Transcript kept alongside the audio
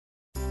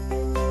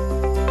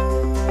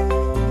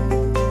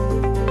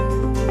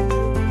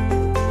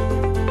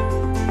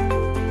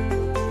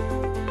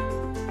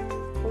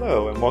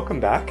welcome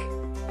back.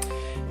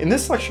 In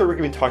this lecture, we're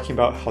going to be talking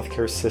about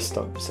healthcare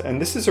systems, and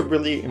this is a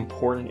really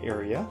important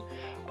area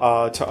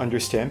to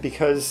understand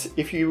because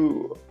if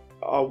you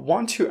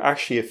want to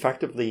actually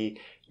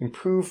effectively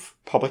improve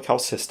public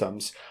health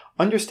systems,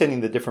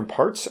 understanding the different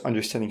parts,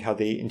 understanding how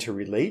they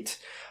interrelate,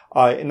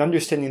 and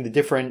understanding the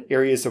different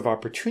areas of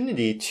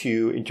opportunity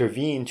to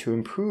intervene to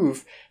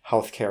improve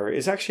healthcare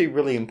is actually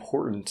really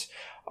important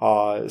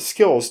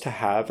skills to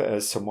have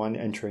as someone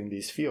entering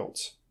these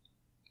fields.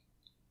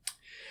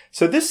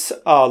 So this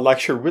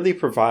lecture really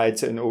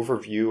provides an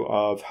overview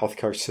of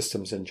healthcare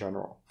systems in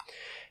general.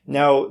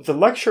 Now, the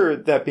lecture,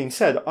 that being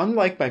said,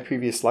 unlike my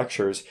previous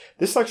lectures,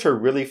 this lecture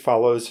really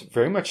follows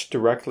very much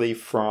directly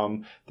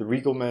from the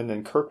Riegelman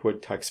and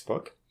Kirkwood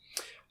textbook,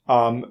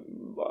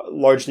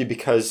 largely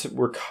because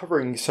we're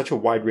covering such a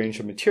wide range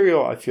of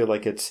material. I feel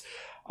like it's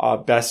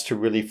best to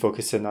really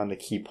focus in on the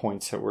key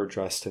points that were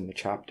addressed in the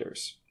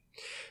chapters.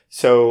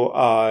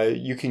 So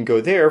you can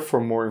go there for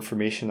more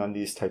information on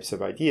these types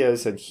of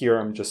ideas, and here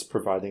I'm just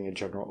providing a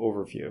general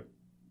overview.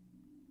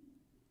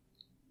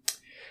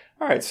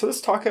 All right, so let's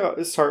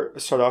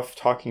start off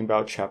talking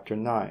about Chapter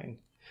 9.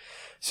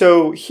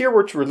 So here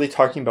we're really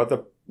talking about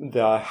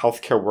the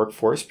healthcare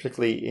workforce,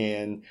 particularly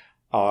in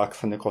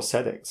clinical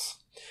settings.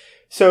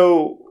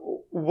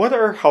 So what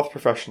are health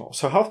professionals?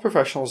 So health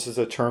professionals is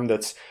a term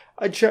that's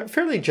a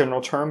fairly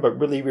general term, but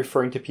really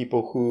referring to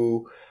people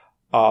who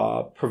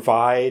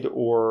provide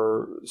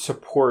or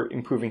support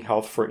improving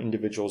health for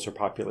individuals or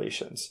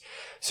populations.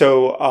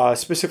 So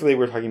specifically,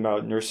 we're talking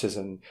about nurses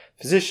and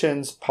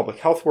physicians, public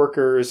health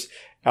workers,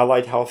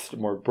 allied health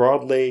more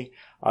broadly,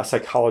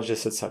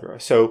 psychologists,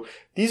 etc. So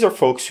these are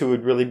folks who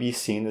would really be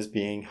seen as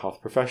being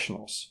health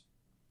professionals.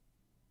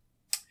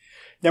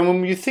 Now,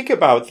 when you think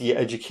about the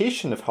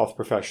education of health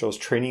professionals,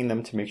 training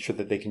them to make sure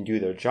that they can do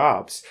their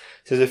jobs,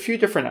 there's a few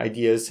different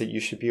ideas that you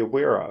should be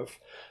aware of.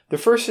 The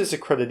first is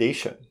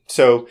accreditation.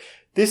 So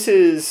this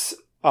is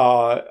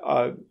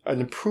an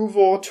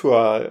approval to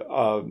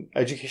an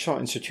educational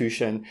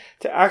institution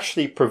to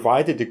actually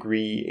provide a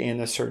degree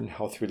in a certain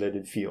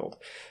health-related field.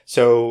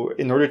 So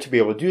in order to be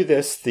able to do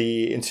this,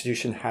 the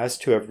institution has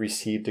to have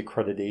received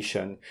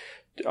accreditation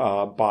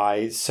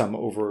by some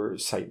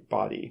oversight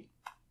body.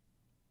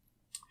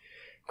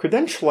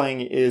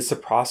 Credentialing is the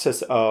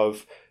process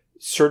of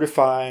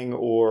certifying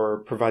or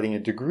providing a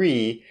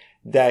degree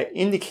that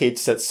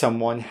indicates that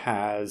someone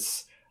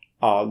has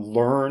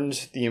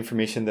learned the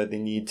information that they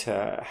need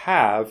to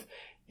have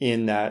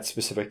in that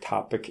specific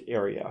topic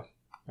area.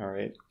 All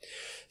right.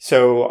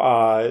 So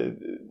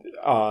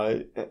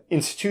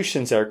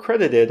institutions that are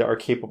accredited are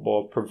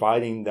capable of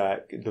providing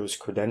those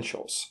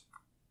credentials.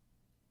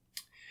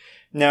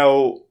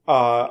 Now,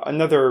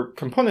 another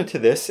component to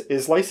this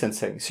is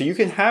licensing. So you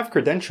can have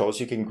credentials,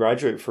 you can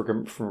graduate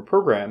from a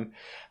program,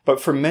 but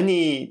for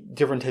many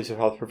different types of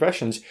health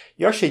professions,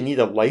 you actually need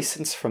a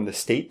license from the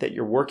state that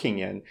you're working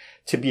in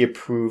to be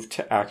approved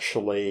to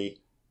actually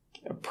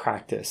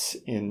practice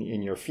in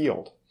your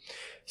field.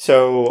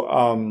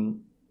 So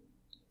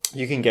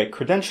you can get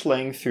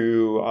credentialing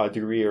through a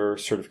degree or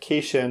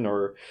certification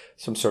or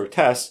some sort of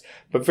test,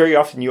 but very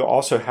often you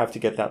also have to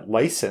get that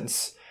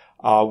license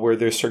where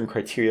there's certain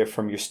criteria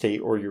from your state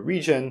or your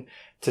region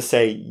to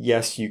say,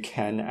 yes, you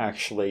can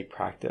actually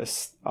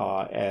practice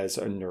as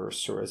a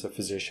nurse or as a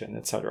physician,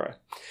 etc.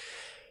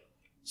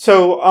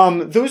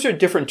 So those are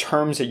different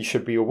terms that you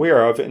should be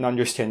aware of in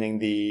understanding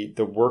the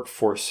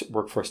workforce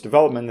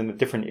development and the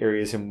different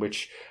areas in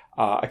which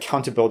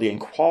accountability and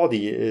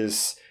quality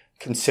is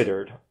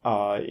considered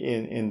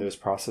in those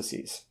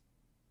processes.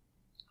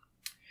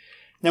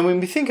 Now,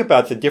 when we think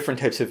about the different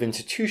types of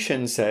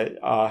institutions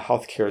that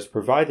healthcare is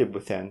provided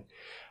within,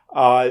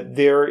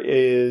 there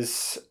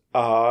is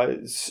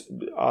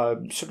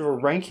sort of a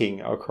ranking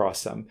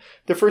across them.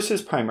 The first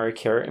is primary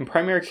care, and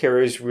primary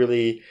care is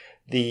really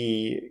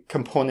the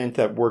component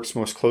that works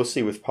most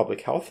closely with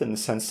public health in the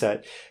sense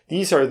that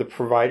these are the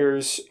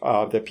providers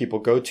that people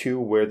go to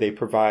where they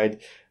provide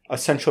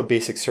essential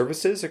basic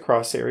services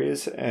across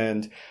areas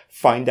and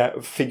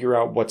figure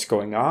out what's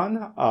going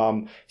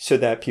on so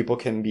that people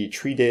can be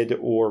treated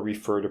or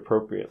referred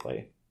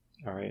appropriately.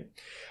 All right.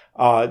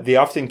 They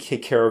often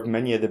take care of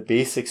many of the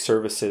basic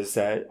services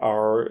that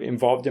are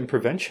involved in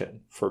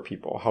prevention for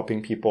people,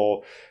 helping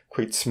people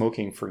quit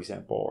smoking, for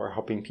example, or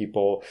helping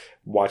people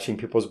watching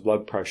people's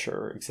blood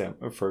pressure,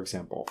 for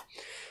example.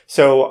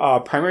 So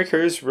primary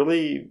care is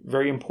really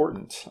very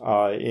important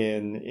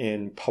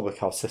in public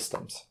health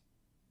systems.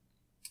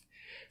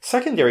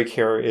 Secondary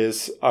care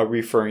is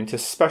referring to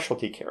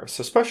specialty care.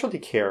 So specialty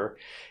care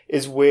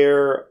is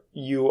where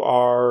you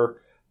are,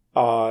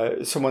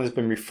 someone has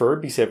been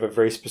referred because they have a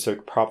very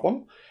specific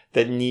problem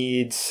that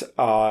needs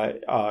a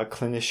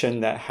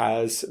clinician that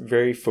has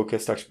very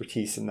focused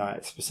expertise in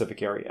that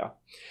specific area.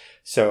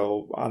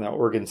 So on an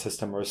organ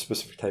system or a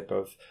specific type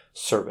of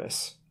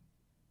service.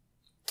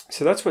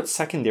 So that's what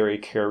secondary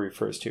care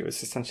refers to.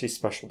 It's essentially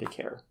specialty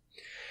care.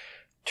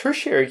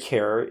 Tertiary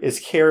care is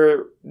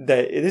care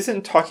that it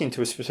isn't talking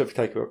to a specific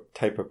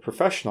type of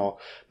professional,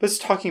 but it's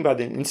talking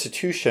about an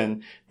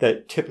institution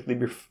that typically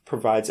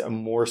provides a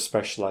more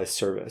specialized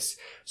service.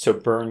 So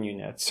burn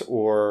units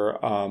or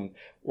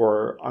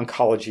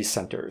oncology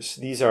centers.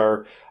 These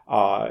are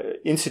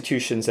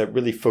institutions that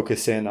really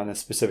focus in on a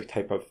specific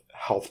type of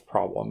health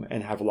problem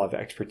and have a lot of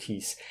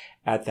expertise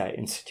at that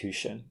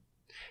institution.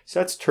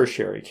 So that's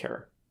tertiary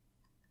care.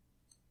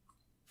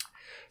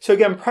 So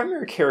again,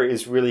 primary care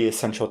is really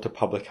essential to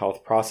public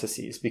health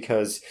processes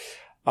because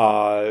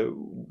they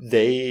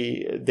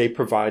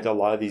provide a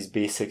lot of these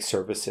basic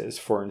services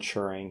for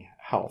ensuring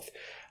health,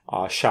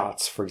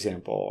 shots, for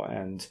example,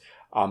 and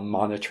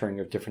monitoring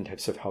of different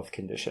types of health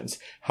conditions,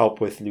 help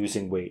with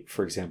losing weight,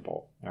 for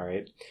example. All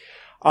right,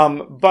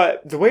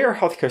 but the way our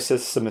healthcare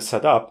system is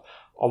set up,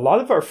 a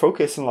lot of our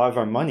focus and a lot of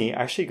our money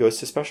actually goes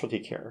to specialty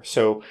care.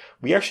 So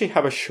we actually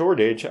have a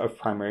shortage of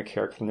primary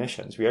care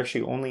clinicians. We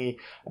actually only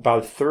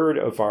about a third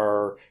of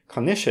our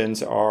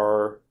clinicians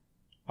are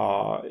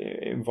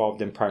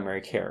involved in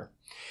primary care.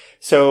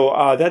 So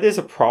that is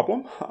a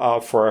problem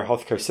for our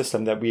healthcare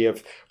system, that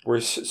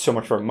where so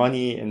much of our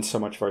money and so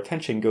much of our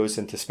attention goes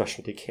into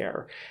specialty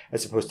care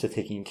as opposed to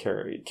taking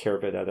care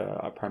of it at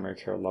a primary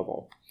care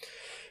level.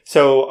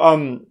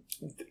 So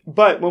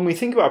but when we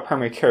think about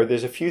primary care,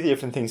 there's a few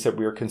different things that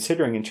we are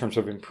considering in terms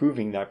of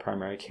improving that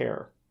primary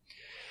care.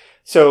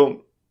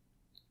 So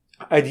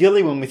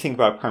ideally, when we think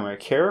about primary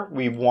care,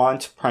 we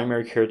want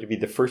primary care to be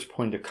the first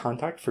point of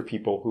contact for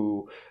people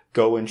who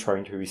go and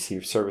trying to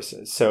receive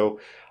services. So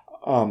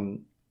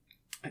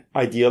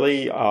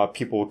ideally,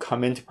 people will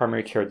come into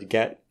primary care to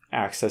get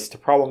access to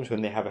problems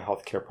when they have a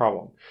healthcare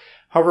problem.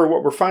 However,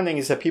 what we're finding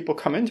is that people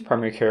come into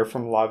primary care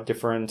from a lot of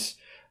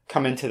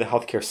come into the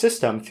healthcare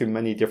system through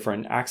many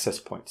different access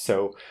points.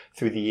 So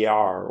through the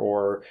ER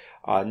or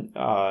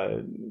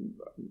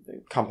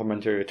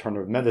complementary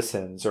alternative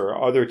medicines or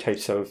other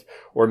types of,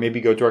 or maybe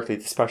go directly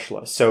to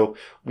specialists. So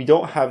we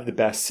don't have the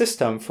best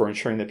system for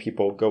ensuring that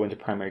people go into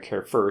primary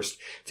care first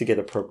to get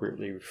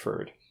appropriately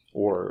referred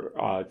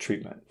or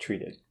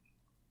treated.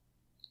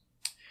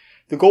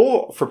 The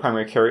goal for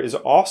primary care is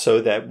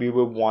also that we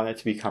would want it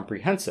to be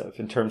comprehensive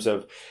in terms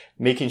of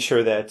making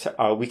sure that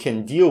we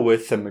can deal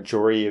with the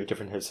majority of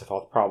different types of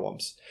health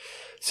problems.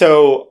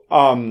 So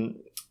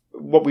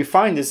what we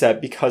find is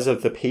that because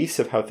of the pace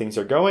of how things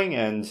are going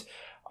and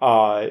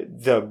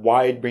the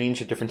wide range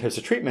of different types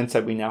of treatments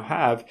that we now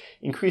have,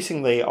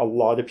 increasingly a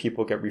lot of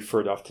people get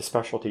referred off to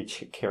specialty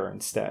care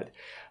instead.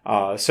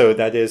 So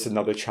that is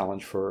another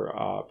challenge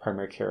for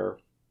primary care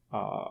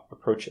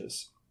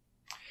approaches.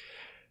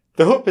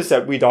 The hope is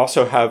that we'd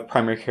also have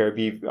primary care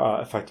be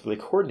effectively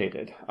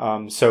coordinated.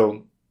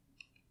 So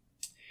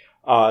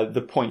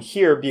the point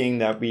here being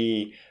that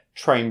we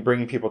try and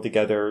bring people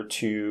together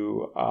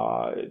to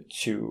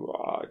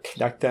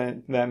connect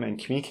them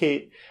and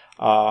communicate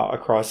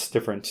across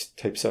different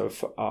types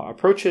of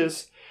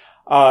approaches.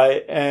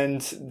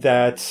 And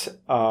that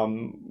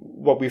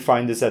what we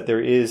find is that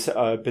there is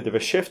a bit of a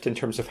shift in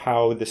terms of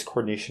how this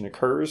coordination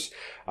occurs,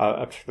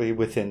 particularly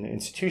within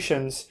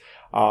institutions.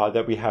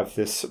 That we have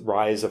this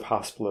rise of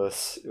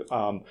hospitalists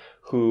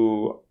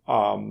who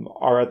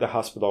are at the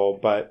hospital,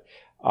 but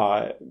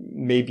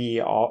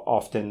maybe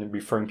often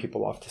referring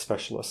people off to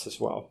specialists as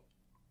well.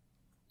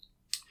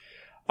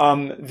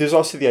 There's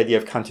also the idea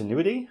of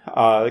continuity.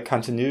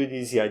 Continuity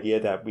is the idea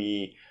that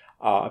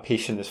a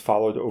patient is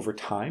followed over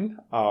time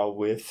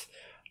with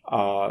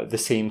the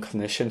same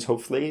clinicians,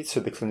 hopefully, so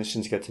the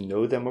clinicians get to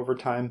know them over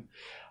time.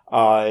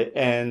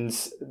 And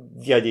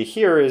the idea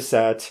here is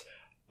that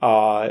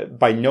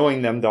by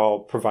knowing them, they'll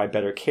provide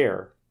better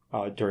care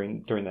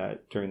during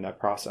that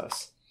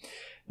process.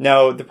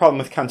 Now, the problem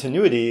with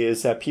continuity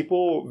is that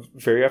people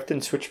very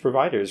often switch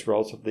providers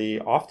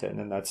relatively often,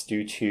 and that's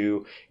due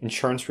to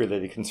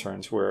insurance-related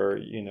concerns where,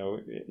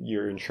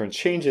 your insurance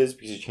changes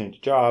because you change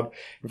a job,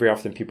 and very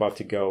often people have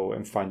to go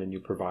and find a new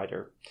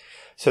provider.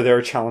 So there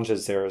are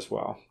challenges there as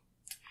well.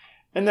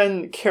 And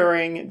then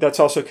caring, that's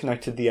also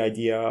connected to the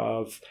idea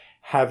of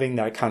having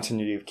that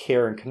continuity of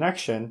care and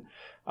connection,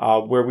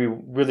 where we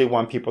really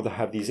want people to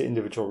have these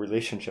individual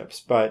relationships.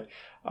 But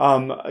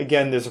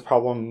again, there's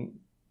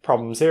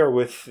problems there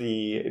with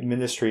the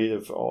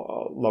administrative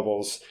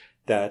levels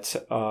that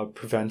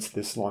prevents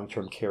this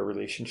long-term care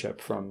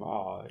relationship from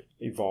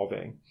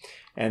evolving.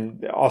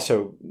 And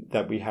also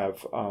that we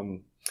have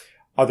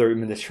other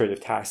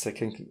administrative tasks that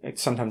can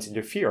sometimes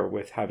interfere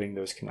with having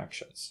those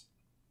connections.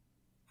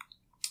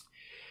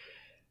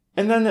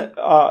 And then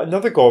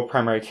another goal of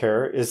primary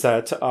care is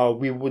that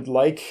we would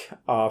like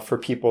for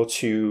people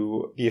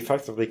to be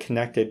effectively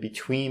connected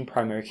between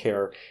primary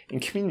care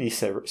and community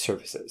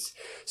services.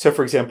 So,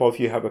 for example, if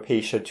you have a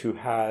patient who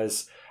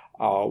has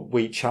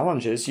weight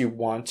challenges, you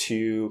want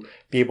to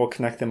be able to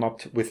connect them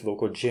up with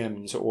local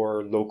gyms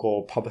or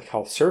local public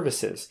health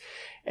services.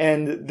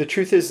 And the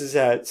truth is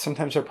that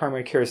sometimes our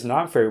primary care is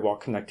not very well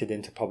connected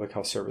into public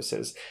health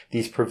services.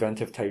 These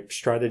preventive type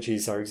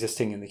strategies are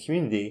existing in the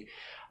community.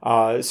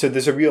 So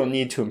there's a real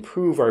need to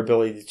improve our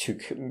ability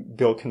to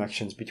build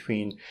connections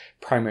between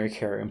primary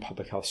care and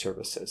public health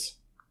services.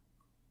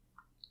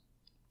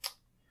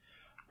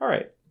 All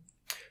right.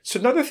 So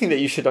another thing that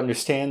you should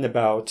understand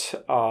about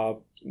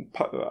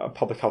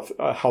public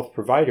health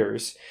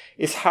providers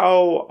is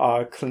how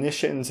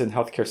clinicians in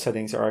healthcare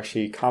settings are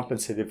actually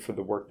compensated for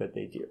the work that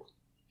they do.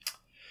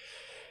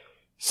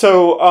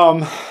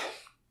 So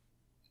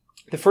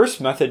the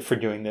first method for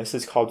doing this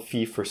is called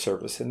fee for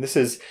service, and this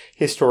is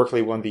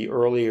historically one of the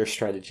earlier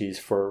strategies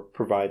for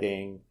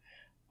providing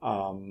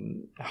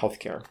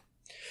healthcare.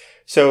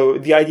 So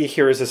the idea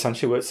here is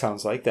essentially what it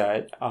sounds like,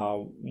 that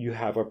you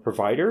have a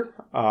provider,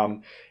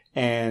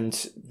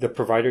 and the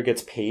provider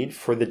gets paid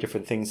for the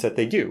different things that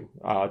they do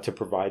to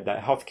provide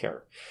that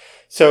healthcare.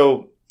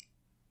 So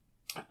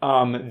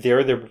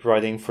they're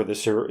providing for the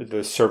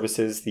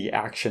services, the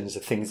actions,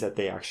 the things that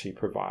they actually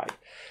provide.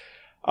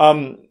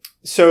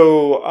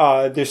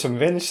 So there's some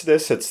advantage to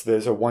this.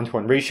 There's a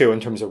 1-to-1 ratio in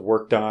terms of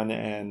work done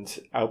and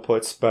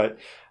outputs, but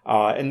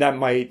and that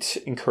might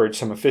encourage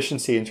some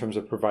efficiency in terms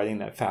of providing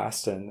that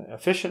fast and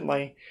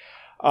efficiently.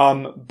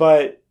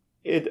 But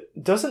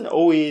it doesn't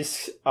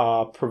always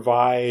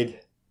provide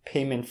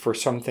payment for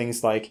some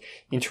things like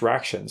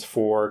interactions,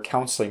 for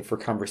counseling, for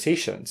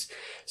conversations.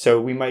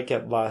 So we might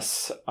get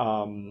less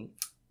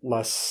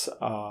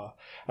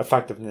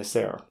effectiveness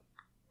there.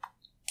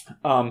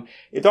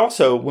 It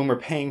also, when we're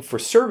paying for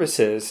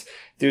services,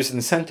 there's an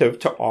incentive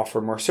to offer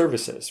more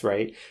services,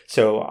 right?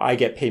 So I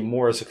get paid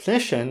more as a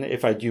clinician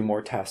if I do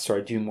more tests or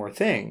I do more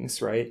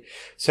things, right?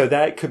 So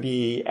that could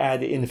be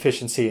add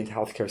inefficiency into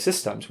healthcare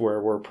systems where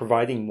we're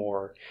providing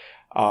more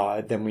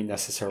than we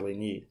necessarily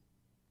need.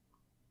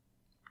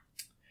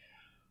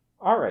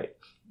 All right.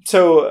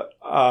 So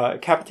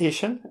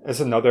capitation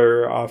is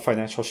another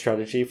financial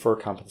strategy for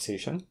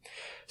compensation.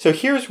 So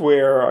here's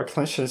where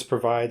clinicians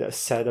provide a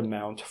set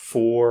amount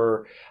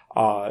for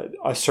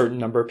a certain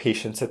number of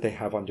patients that they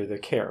have under their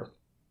care.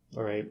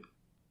 All right.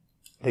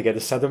 They get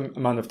a set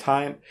amount of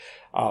time,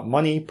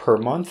 money per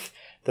month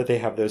that they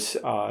have those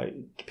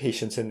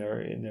patients in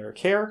their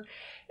care.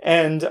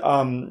 And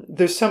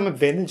there's some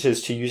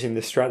advantages to using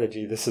this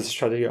strategy. This is a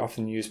strategy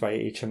often used by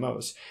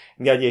HMOs.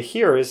 And the idea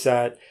here is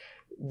that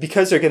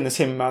because they're getting the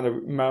same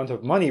amount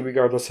of money,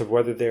 regardless of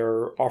whether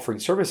they're offering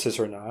services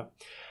or not,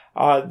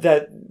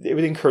 that it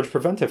would encourage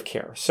preventive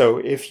care. So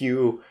if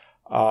you,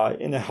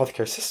 in a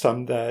healthcare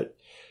system, that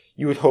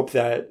you would hope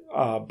that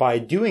by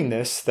doing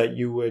this, that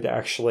you would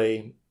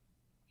actually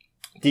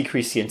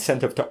decrease the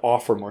incentive to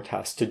offer more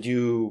tests, to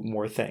do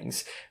more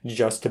things,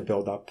 just to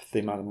build up the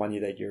amount of money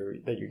that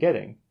you're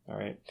getting. All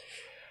right.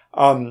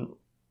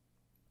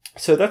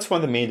 So that's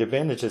one of the main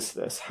advantages to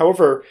this.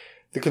 However,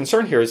 the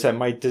concern here is that it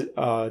might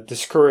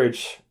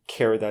discourage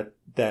care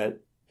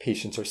that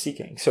patients are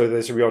seeking. So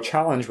there's a real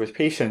challenge with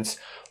patients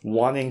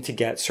wanting to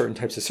get certain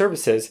types of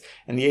services,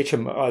 and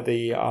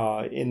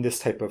in this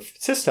type of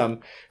system,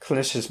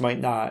 clinicians might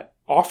not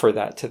offer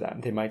that to them.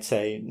 They might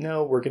say,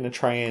 no, we're going to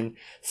try and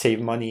save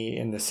money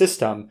in the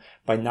system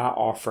by not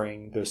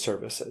offering those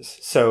services.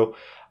 So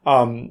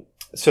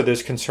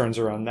there's concerns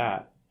around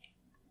that.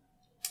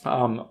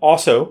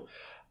 Also,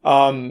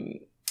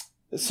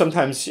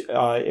 sometimes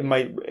it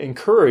might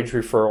encourage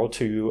referral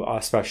to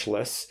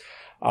specialists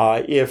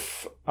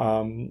if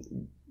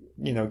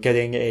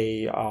getting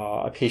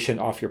a patient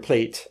off your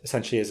plate,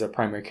 essentially as a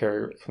primary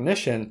care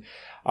clinician,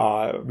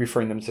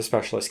 referring them to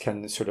specialists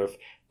can sort of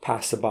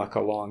pass the buck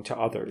along to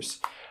others.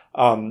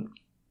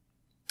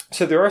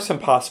 So there are some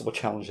possible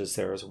challenges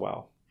there as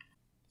well.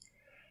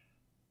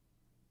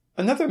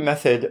 Another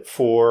method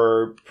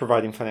for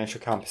providing financial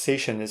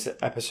compensation is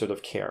episode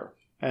of care.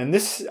 And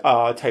this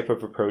type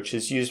of approach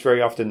is used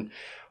very often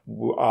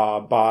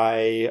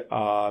by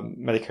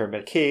Medicare and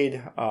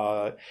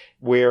Medicaid,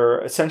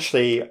 where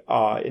essentially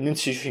an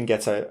institution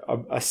gets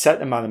a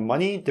set amount of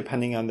money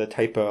depending on the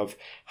type of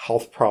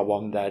health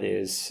problem that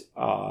is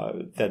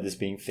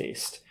being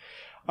faced.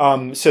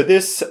 So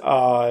this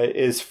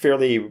is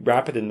fairly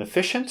rapid and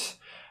efficient.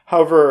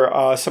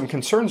 However, some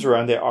concerns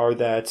around it are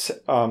that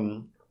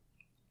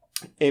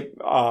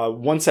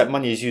once that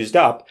money is used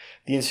up,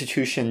 the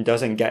institution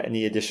doesn't get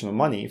any additional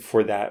money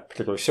for that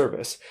particular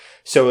service.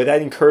 So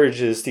that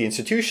encourages the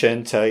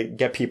institution to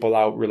get people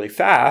out really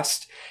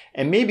fast,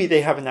 and maybe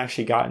they haven't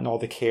actually gotten all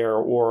the care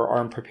or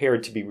aren't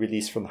prepared to be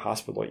released from the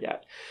hospital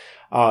yet.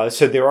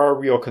 So there are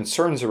real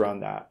concerns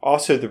around that.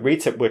 Also, the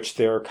rates at which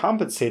they're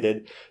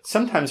compensated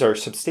sometimes are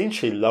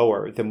substantially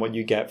lower than what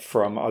you get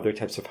from other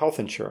types of health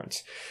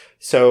insurance.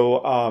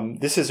 So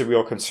this is a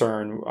real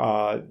concern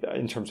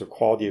in terms of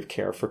quality of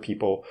care for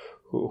people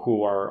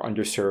who are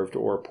underserved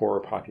or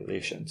poorer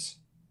populations.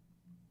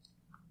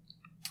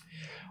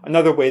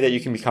 Another way that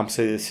you can be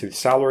compensated is through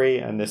salary,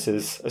 and this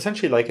is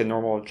essentially like a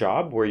normal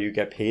job where you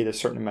get paid a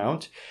certain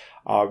amount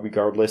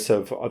regardless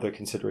of other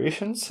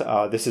considerations.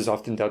 This is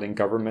often done in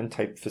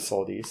government-type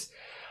facilities.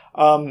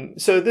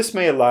 So this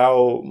may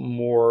allow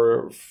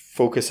more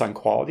focus on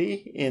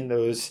quality in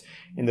those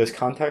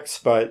contexts,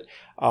 but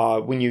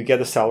when you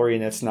get a salary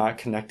and it's not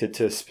connected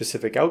to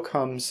specific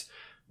outcomes,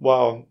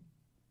 well,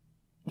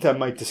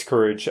 might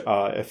discourage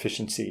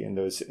efficiency in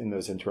those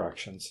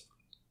interactions.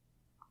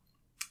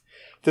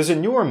 There's a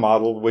newer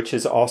model which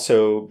is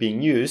also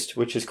being used,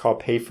 which is called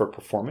pay for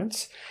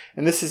performance.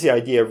 And this is the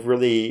idea of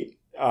really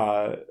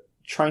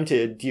trying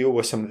to deal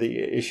with some of the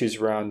issues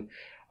around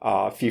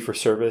fee for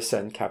service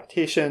and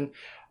capitation,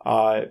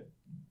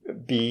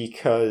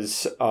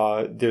 because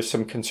there's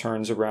some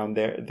concerns around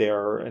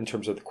there in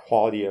terms of the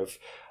quality of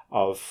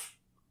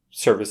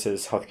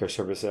services, healthcare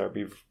services that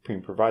are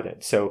being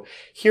provided. So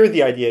here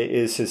the idea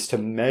is to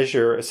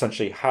measure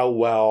essentially how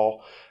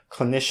well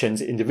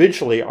clinicians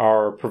individually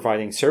are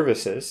providing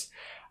services,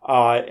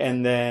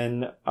 and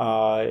then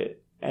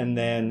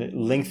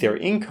link their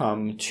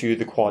income to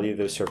the quality of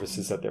those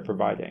services that they're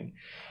providing.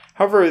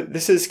 However,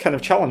 this is kind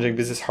of challenging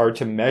because it's hard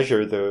to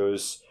measure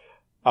the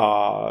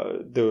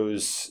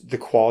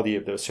quality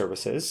of those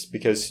services,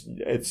 because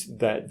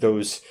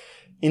those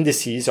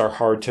indices are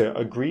hard to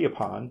agree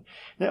upon.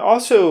 And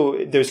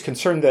also, there's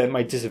concern that it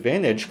might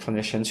disadvantage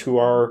clinicians who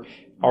are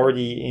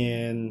already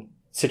in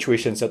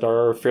situations that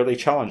are fairly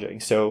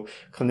challenging. So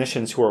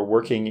clinicians who are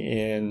working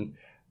in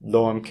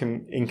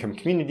low-income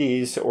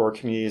communities, or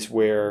communities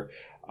where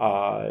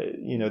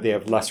they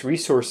have less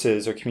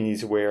resources, or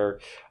communities where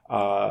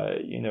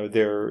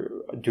they're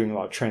doing a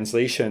lot of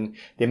translation,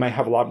 they might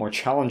have a lot more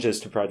challenges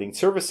to providing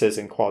services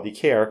and quality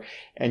care,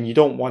 and you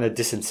don't want to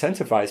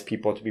disincentivize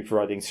people to be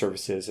providing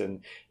services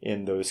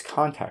in those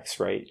contexts,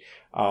 right?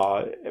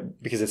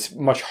 Because it's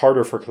much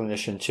harder for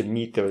clinicians to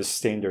meet those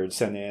standards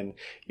than in,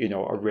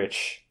 a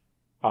rich,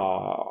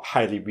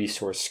 highly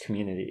resourced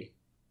community.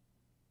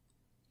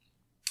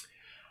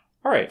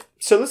 All right,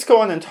 so let's go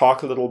on and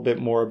talk a little bit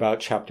more about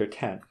Chapter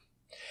 10.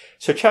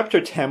 So Chapter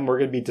 10, we're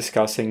going to be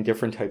discussing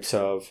different types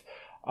of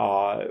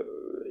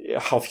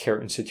healthcare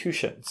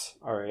institutions,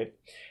 all right,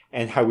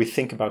 and how we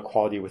think about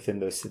quality within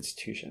those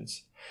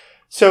institutions.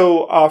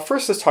 So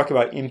first, let's talk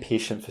about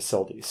inpatient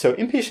facilities. So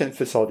inpatient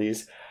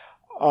facilities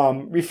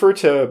refer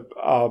to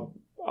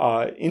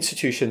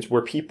institutions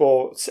where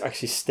people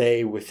actually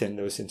stay within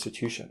those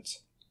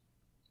institutions.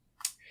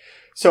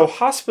 So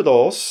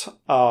hospitals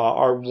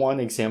are one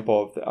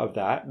example of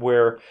that,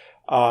 where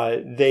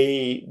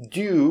they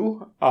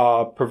do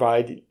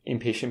provide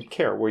inpatient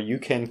care, where you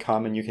can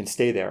come and you can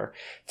stay there.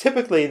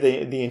 Typically,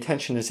 the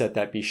intention is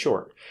that be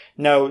short.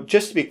 Now,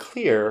 just to be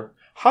clear,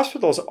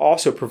 hospitals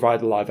also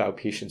provide a lot of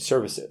outpatient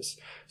services.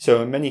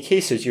 So in many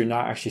cases, you're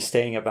not actually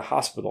staying at the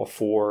hospital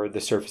for the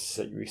services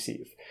that you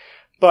receive.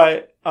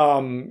 But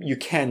you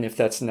can if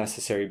that's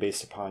necessary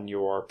based upon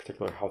your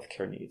particular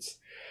healthcare needs.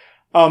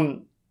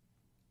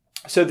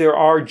 So there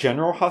are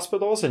general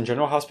hospitals, and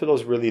general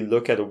hospitals really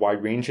look at a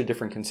wide range of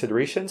different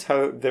considerations.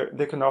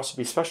 There can also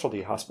be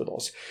specialty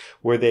hospitals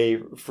where they,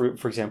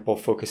 for example,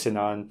 focus in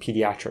on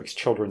pediatrics,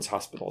 children's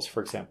hospitals,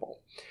 for example.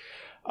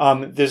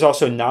 There's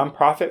also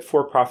nonprofit,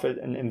 for-profit,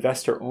 and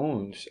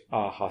investor-owned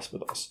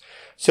hospitals.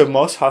 So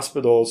most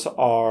hospitals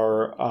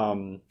are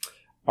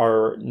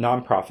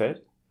nonprofit.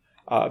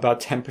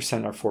 About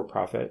 10% are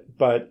for-profit,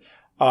 but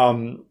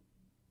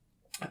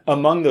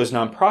among those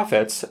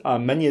nonprofits,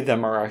 many of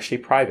them are actually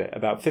private.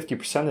 About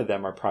 50% of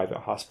them are private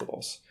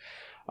hospitals.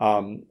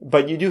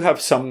 But you do have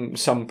some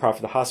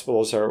profit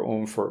hospitals that are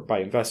owned by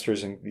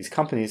investors in these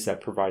companies that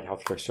provide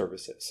healthcare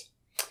services.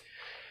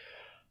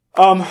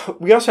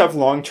 We also have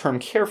long-term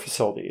care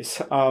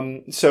facilities.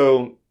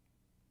 So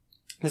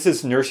this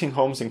is nursing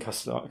homes and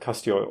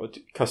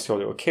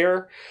custodial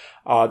care.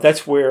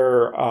 That's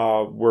where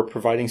we're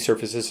providing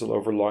services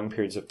over long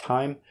periods of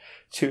time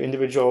to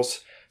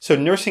individuals. So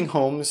nursing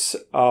homes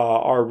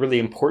are a really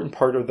important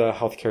part of the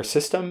healthcare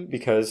system,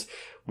 because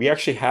we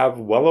actually have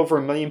well over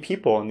 1 million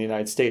people in the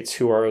United States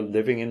who are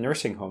living in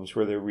nursing homes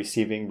where they're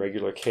receiving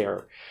regular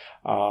care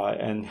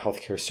and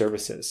healthcare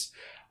services.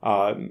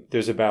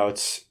 There's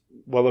about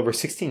well over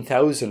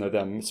 16,000 of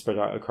them spread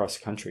out across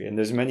the country. And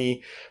there's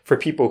many for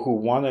people who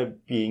want to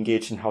be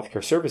engaged in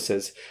healthcare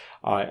services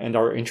and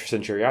are interested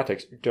in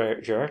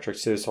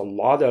geriatrics. There's a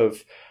lot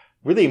of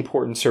really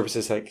important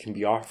services that can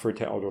be offered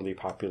to elderly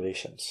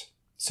populations.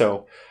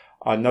 So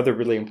another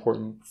really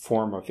important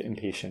form of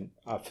inpatient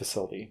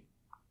facility.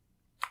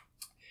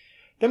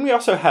 Then we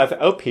also have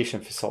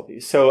outpatient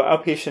facilities. So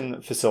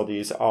outpatient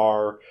facilities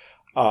are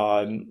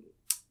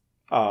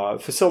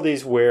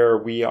facilities where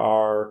we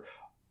are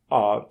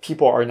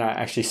people are not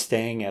actually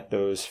staying at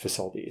those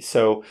facilities.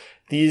 So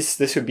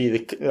this would be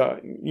the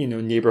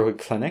neighborhood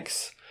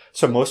clinics.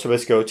 So most of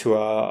us go to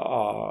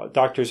a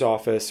doctor's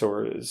office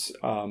or a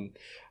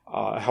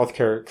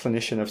healthcare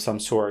clinician of some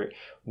sort,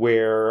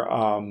 where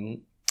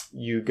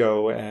you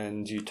go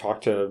and you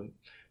talk to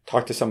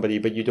somebody,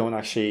 but they don't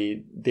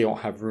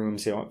have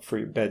rooms, they don't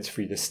have beds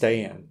for you to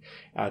stay in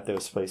at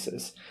those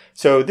places.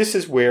 So this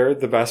is where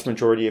the vast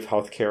majority of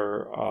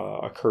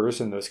healthcare occurs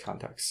in those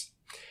contexts.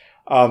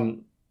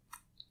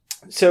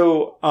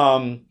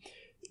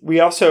 We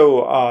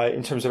also,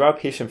 in terms of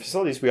outpatient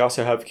facilities, we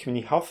also have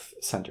community health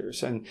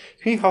centers. And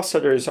community health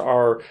centers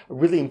are a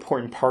really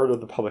important part of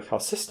the public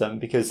health system,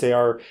 because they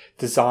are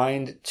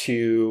designed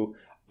to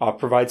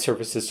provide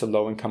services to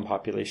low-income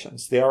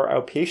populations. They are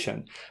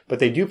outpatient, but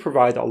they do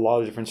provide a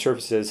lot of different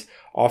services,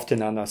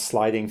 often on a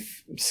sliding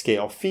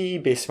scale fee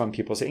based on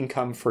people's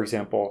income, for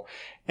example.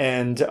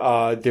 And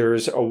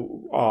there's a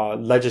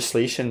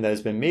legislation that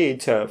has been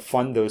made to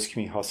fund those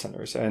community health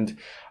centers, and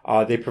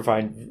they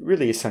provide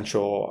really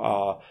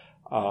essential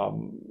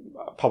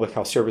public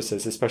health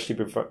services, especially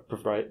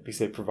because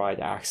they provide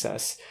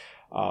access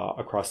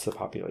across the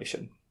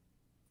population.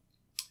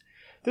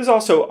 There's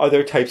also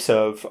other types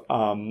of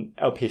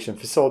outpatient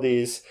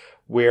facilities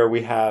where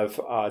we have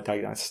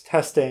diagnostic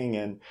testing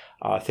and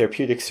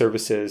therapeutic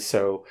services.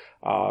 So,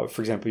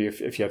 for example,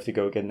 if you have to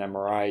go get an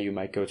MRI, you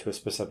might go to a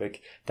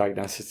specific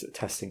diagnostic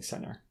testing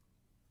center.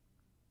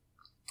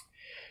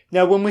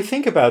 Now, when we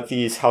think about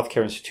these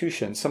healthcare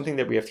institutions, something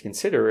that we have to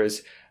consider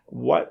is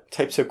what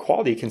types of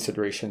quality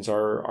considerations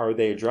are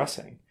they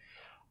addressing?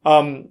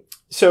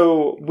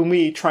 So when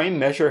we try and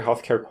measure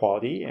healthcare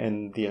quality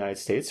in the United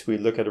States, we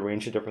look at a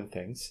range of different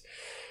things.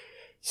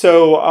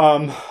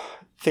 So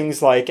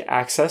things like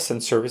access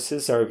and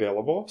services are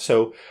available.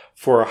 So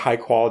for a high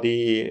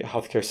quality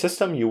healthcare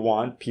system, you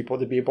want people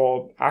to be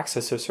able to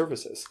access those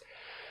services.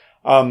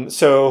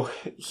 So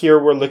here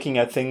we're looking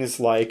at things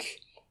like,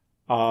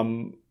 are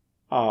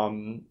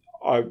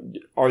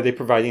they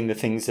providing the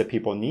things that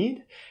people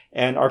need?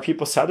 And are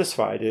people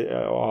satisfied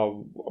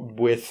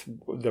with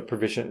the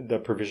provision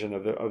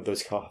of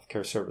those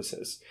healthcare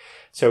services?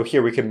 So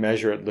here we can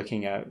measure it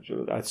looking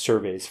at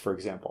surveys, for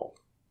example.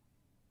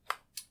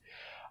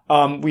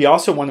 We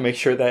also want to make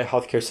sure that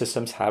healthcare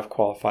systems have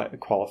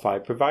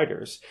qualified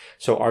providers.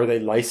 So are they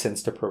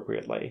licensed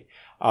appropriately?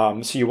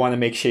 So you want to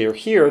make sure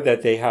here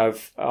that they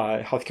have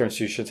healthcare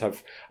institutions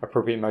have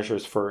appropriate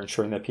measures for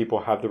ensuring that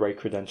people have the right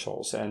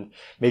credentials, and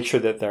make sure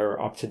that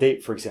they're up to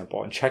date, for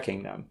example, and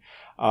checking them.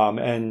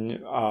 And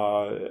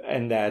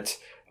that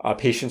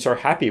patients are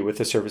happy with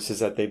the services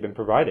that they've been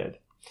provided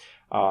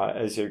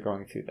as they're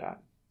going through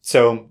that.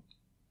 So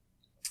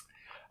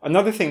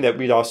another thing that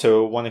we'd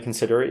also want to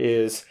consider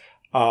is,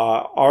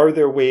 are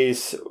there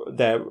ways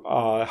that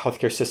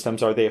healthcare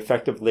systems, are they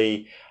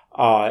effectively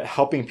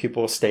helping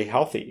people stay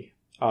healthy?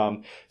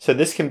 So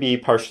this can be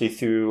partially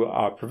through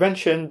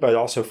prevention, but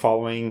also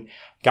following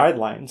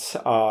guidelines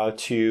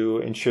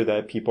to ensure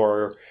that people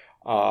are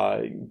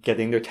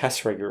getting their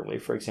tests regularly,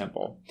 for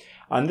example.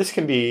 And this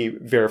can be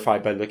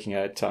verified by looking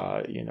at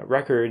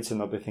records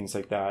and other things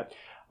like that,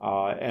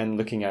 and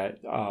looking at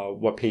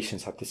what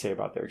patients have to say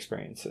about their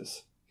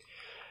experiences.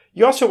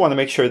 You also want to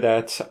make sure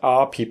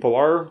that people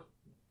are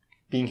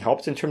being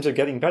helped in terms of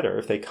getting better.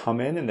 If they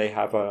come in and they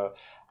have a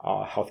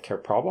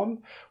healthcare problem,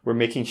 we're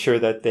making sure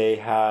that they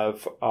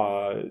have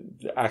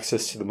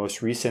access to the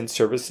most recent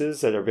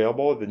services that are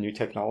available, the new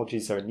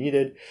technologies that are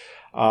needed,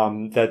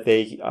 that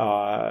they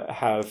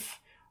have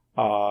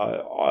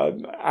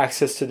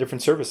access to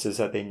different services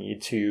that they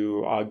need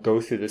to go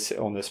through this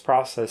illness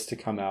process to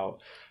come out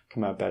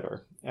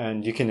better.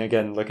 And you can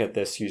again look at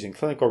this using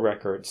clinical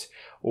records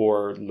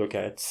or look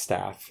at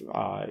staff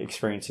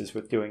experiences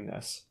with doing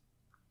this.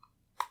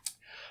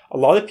 A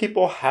lot of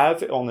people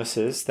have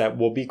illnesses that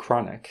will be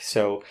chronic.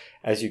 So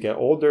as you get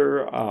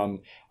older,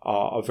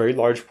 a very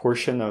large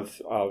portion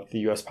of the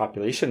U.S.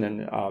 population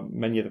and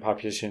many of the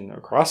population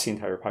across the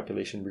entire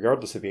population,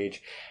 regardless of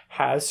age,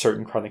 has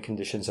certain chronic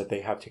conditions that they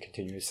have to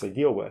continuously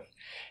deal with.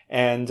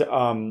 And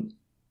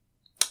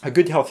a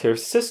good healthcare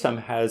system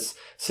has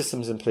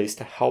systems in place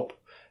to help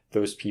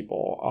those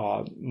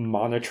people,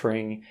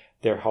 monitoring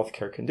their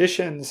healthcare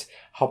conditions,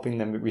 helping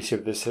them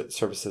receive the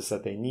services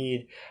that they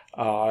need,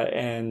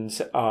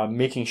 and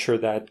making sure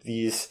that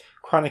these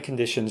chronic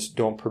conditions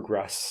don't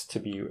progress to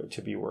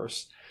be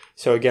worse.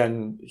 So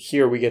again,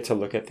 here we get to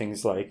look at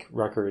things like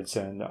records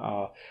and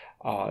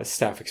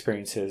staff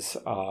experiences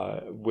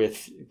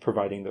with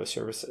providing those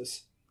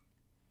services.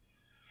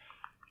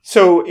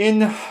 So in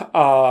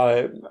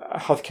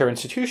healthcare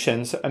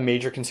institutions, a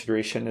major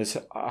consideration is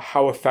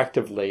how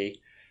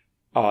effectively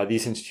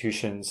these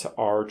institutions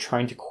are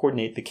trying to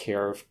coordinate the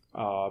care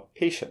of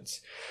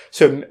patients.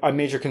 So a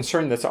major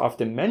concern that's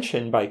often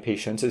mentioned by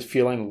patients is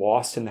feeling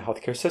lost in the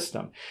healthcare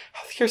system.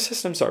 Healthcare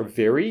systems are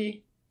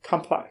very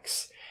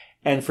complex.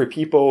 And for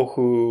people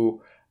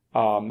who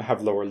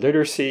have lower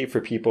literacy,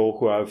 for people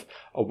who have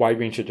a wide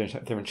range of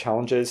different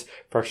challenges,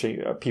 for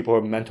actually people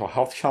who have mental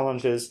health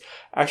challenges,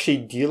 actually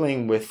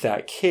dealing with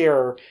that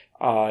care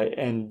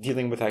and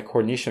dealing with that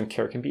coordination of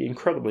care can be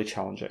incredibly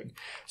challenging.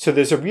 So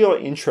there's a real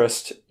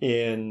interest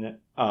in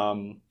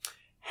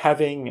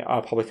having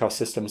public health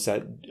systems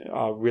that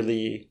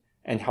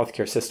and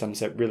healthcare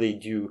systems that really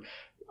do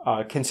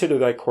consider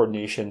that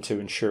coordination to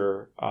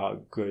ensure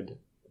good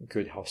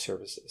health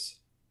services.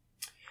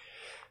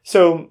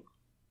 So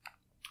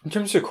in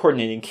terms of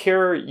coordinating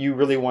care, you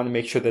really want to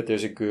make sure that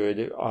there's a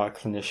good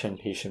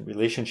clinician-patient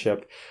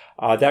relationship.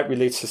 That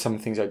relates to some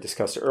things I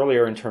discussed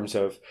earlier in terms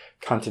of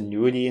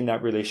continuity in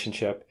that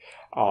relationship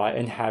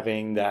and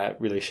having that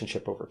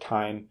relationship over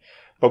time.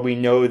 But we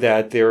know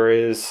that there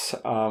is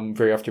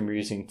very often we're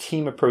using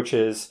team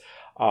approaches.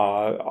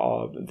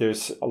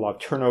 There's a lot of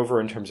turnover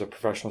in terms of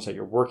professionals that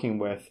you're working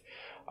with.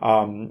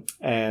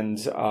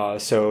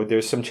 So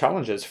there's some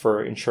challenges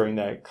for ensuring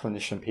that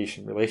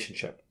clinician-patient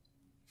relationship.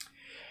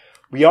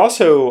 We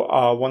also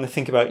want to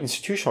think about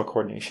institutional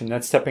coordination.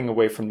 That's stepping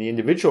away from the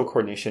individual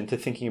coordination to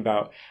thinking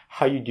about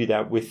how you do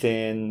that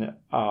within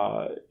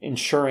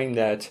ensuring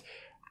that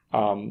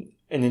an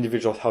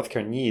individual's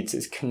healthcare needs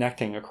is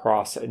connecting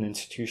across an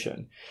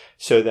institution,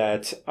 so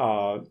that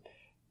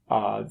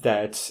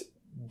that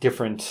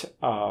different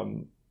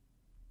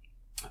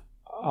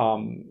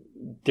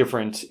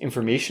different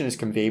information is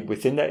conveyed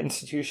within that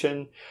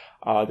institution,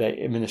 that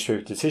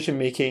administrative decision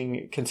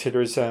making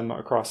considers them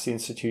across the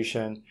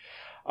institution,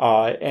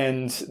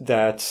 and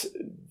that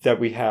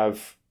we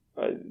have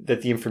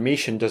that the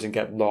information doesn't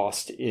get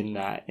lost in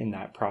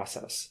that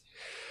process.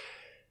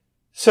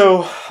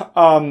 So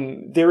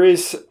there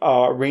is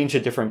a range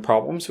of different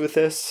problems with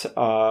this.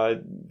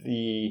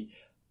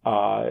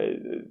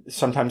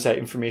 Sometimes that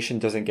information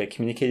doesn't get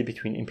communicated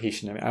between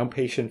inpatient and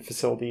outpatient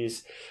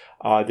facilities.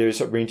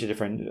 There's a range of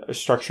different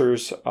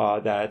structures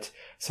that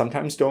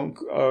sometimes don't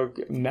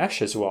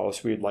mesh as well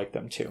as we'd like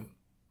them to.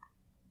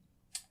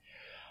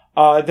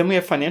 Then we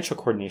have financial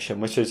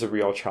coordination, which is a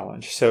real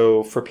challenge.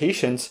 So for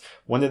patients,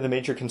 one of the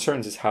major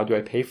concerns is, how do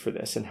I pay for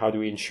this? And how do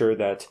we ensure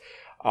that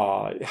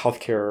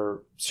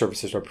healthcare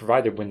services are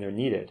provided when they're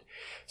needed?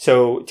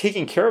 So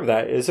taking care of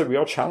that is a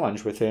real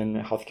challenge within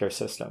healthcare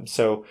systems.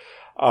 So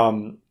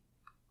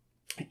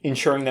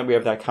ensuring that we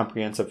have that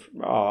comprehensive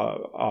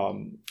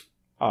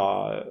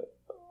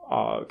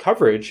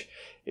coverage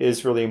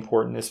is really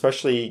important,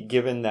 especially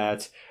given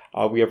that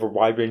we have a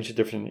wide range of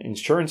different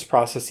insurance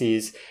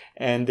processes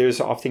and there's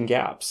often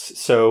gaps.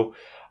 So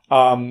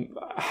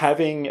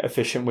having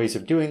efficient ways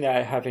of doing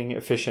that, having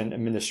efficient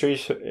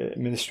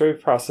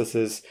administrative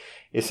processes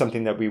is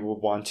something that we will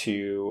want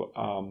to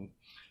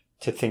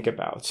think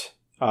about.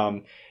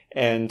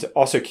 And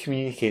also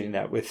communicating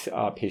that with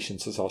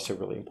patients is also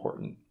really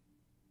important.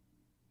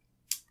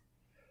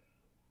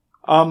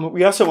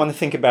 We also want to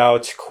think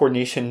about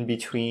coordination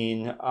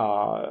between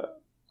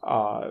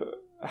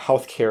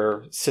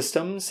healthcare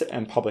systems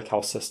and public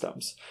health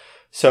systems.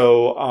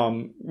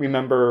 So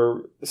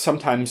remember,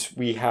 sometimes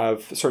we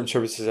have certain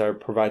services that are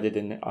provided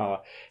in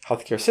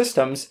healthcare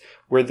systems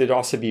where there'd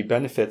also be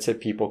benefits if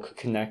people could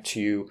connect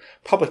to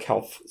public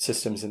health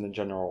systems in the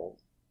general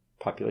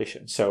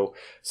population. So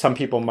some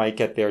people might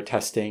get their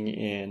testing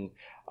in,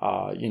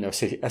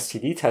 say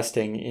STD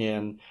testing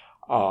in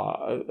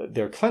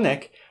their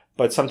clinic,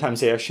 but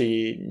sometimes they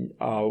actually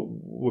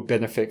would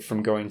benefit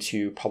from going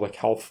to public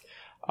health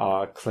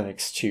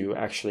clinics to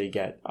actually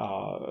get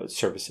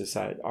services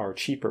that are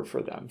cheaper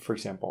for them, for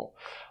example.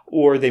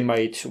 Or they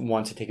might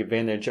want to take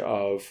advantage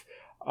of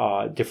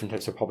different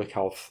types of public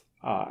health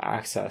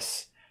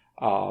access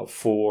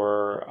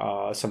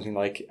for something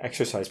like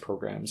exercise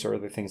programs or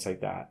other things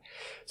like that.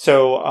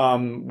 So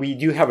we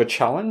do have a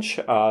challenge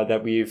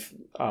that we've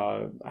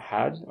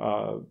had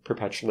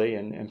perpetually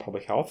in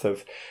public health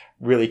of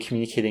really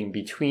communicating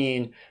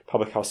between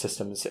public health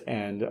systems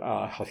and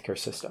healthcare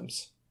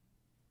systems.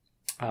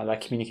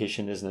 That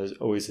communication isn't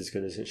always as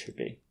good as it should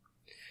be.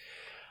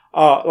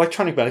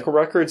 Electronic medical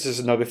records is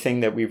another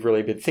thing that we've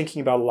really been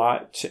thinking about a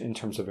lot in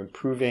terms of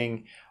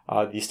improving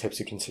these types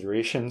of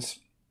considerations.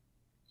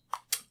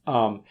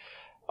 The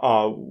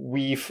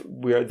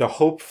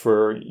hope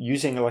for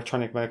using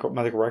electronic medical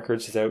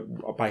records is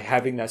that by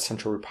having that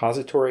central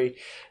repository,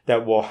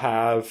 that we'll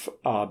have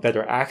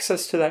better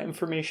access to that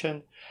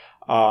information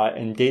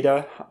and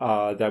data,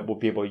 that we'll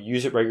be able to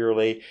use it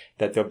regularly,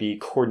 that there'll be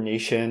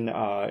coordination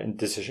and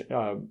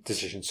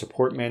decision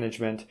support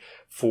management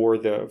for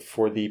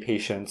the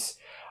patients,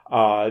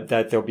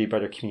 that there'll be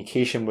better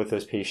communication with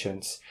those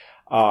patients,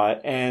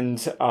 and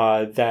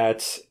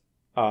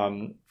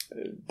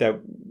that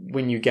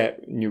when you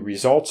get new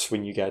results,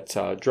 when you get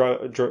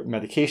drug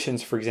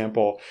medications, for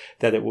example,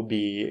 that it will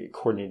be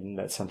coordinated in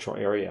that central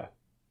area.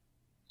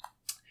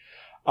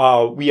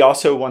 We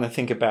also want to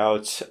think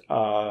about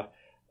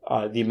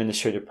the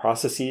administrative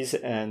processes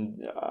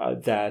and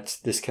that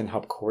this can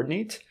help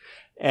coordinate.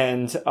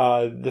 And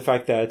the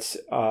fact that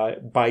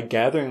by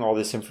gathering all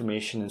this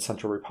information in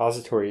central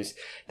repositories,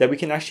 that we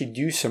can actually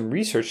do some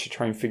research to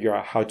try and figure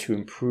out how to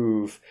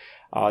improve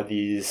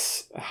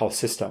these health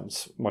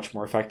systems much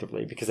more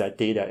effectively, because that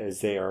data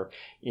is there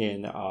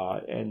in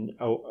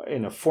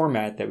a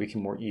format that we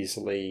can more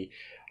easily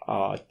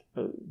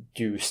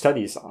do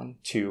studies on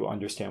to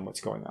understand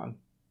what's going on.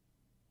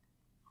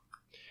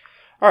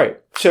 All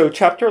right, so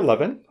chapter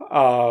 11,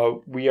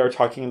 we are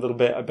talking a little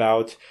bit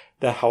about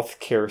the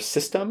healthcare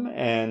system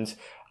and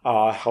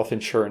health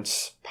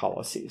insurance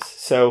policies.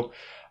 So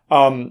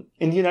in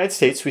the United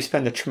States, we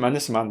spend a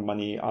tremendous amount of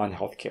money on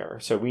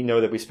healthcare. So we know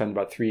that we spend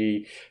about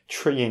 $3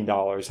 trillion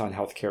on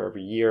healthcare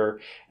every year,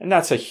 and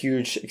that's a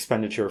huge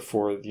expenditure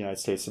for the United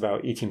States,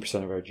 about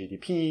 18% of our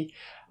GDP.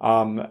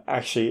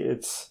 Actually,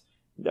 it's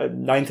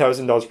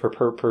 $9,000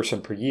 per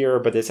person per year,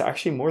 but it's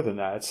actually more than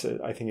that.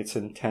 I think it's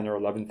in 10 or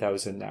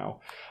 11,000 now,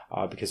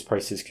 because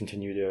prices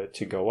continue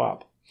to go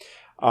up.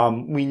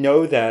 We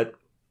know that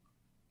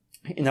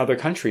in other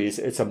countries,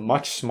 it's a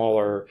much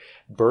smaller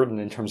burden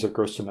in terms of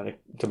gross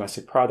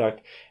domestic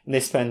product, and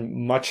they spend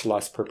much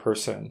less per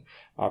person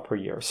per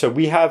year. So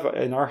we have,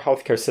 in our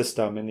healthcare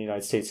system in the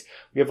United States,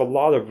 we have a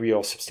lot of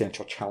real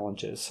substantial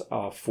challenges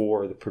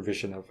for the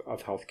provision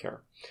of healthcare.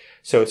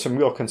 So some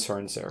real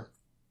concerns there.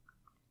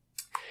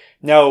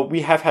 Now,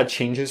 we have had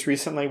changes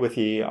recently with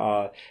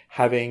the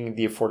having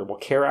the Affordable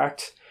Care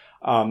Act.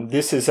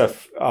 This is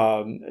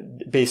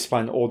based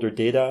upon older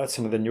data.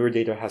 Some of the newer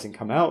data hasn't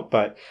come out,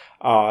 but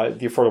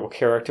the Affordable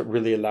Care Act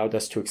really allowed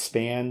us to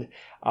expand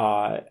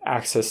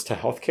access to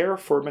healthcare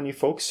for many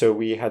folks. So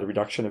we had a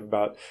reduction of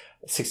about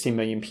 60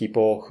 million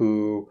people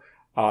who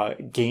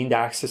gained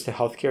access to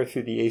healthcare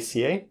through the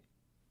ACA.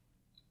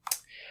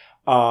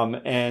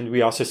 And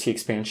we also see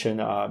expansion,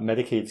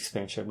 Medicaid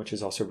expansion, which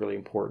is also really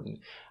important.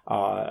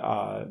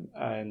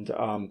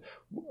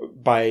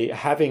 By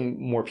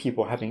having more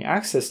people having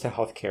access to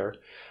healthcare,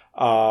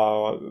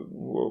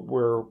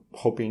 we're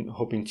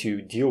hoping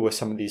to deal with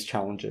some of these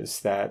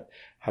challenges that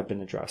have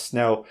been addressed.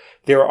 Now,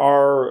 there's a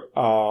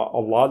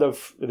lot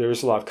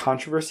of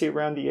controversy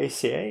around the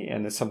ACA,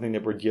 and it's something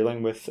that we're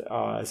dealing with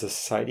as a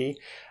society.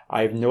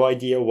 I have no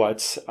idea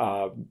what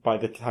by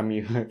the time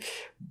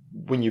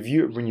when you're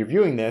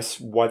viewing this,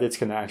 what it's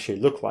going to actually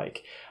look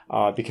like,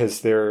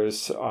 because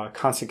there's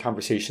constant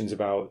conversations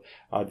about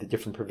the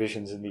different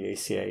provisions in the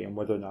ACA and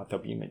whether or not they'll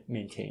be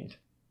maintained.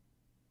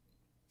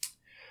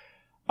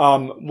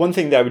 One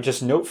thing that I would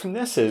just note from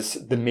this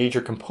is the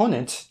major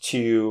component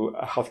to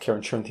healthcare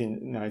insurance in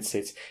the United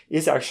States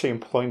is actually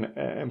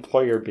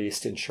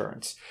employer-based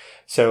insurance.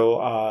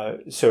 So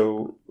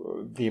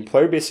the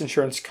employer-based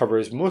insurance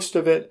covers most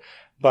of it,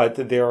 but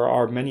there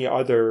are many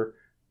other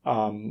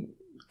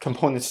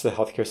components to the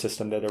healthcare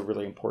system that are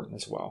really important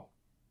as well.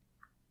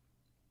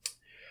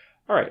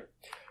 All right.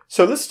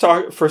 So let's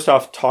first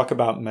off talk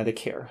about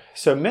Medicare.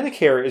 So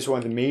Medicare is one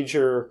of the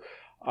major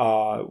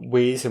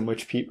ways in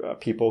which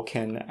people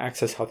can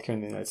access healthcare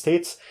in the United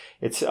States.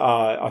 It's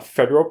a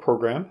federal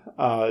program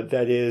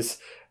that is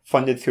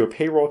funded through a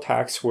payroll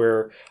tax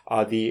where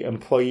the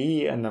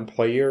employee and the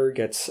employer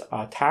gets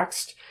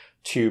taxed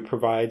to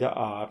provide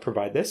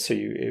this. So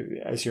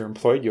as you're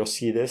employed, you'll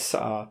see this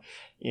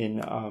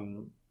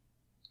in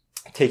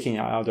taking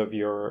out of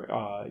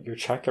your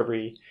check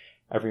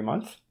every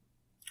month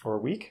or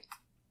week.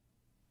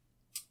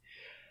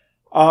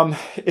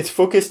 It's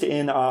focused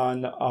in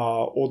on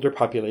older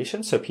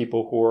populations, so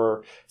people who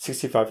are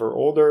 65 or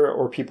older,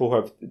 or people who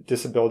have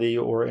disability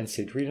or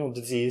end-stage renal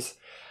disease,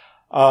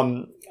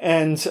 and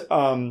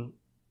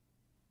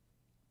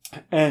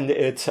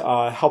it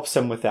helps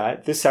them with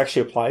that. This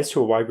actually applies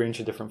to a wide range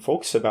of different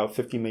folks, about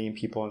 50 million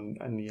people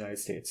in the United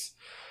States.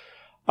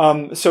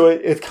 So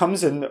it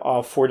comes in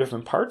 4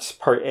 different parts.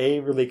 Part A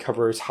really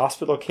covers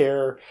hospital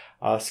care,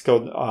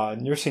 skilled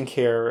nursing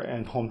care,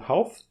 and home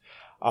health.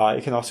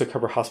 It can also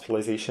cover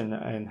hospitalization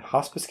and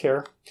hospice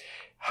care.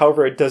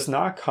 However, it does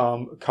not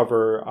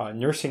cover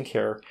nursing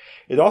care.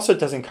 It also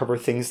doesn't cover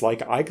things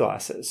like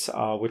eyeglasses,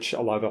 which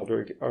a lot of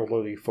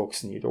elderly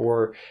folks need,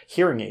 or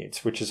hearing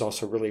aids, which is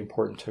also really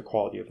important to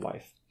quality of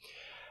life.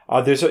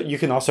 You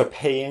can also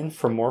pay in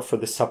for more for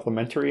the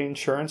supplementary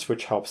insurance,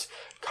 which helps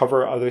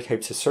cover other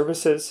types of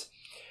services.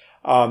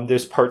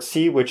 There's Part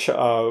C, which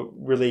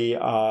really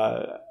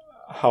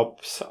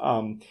helps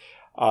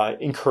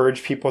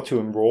encourage people to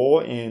enroll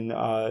in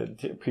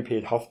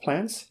prepaid health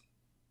plans.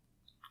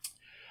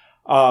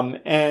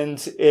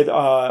 And it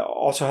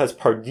also has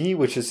Part D,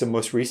 which is the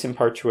most recent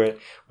part to it,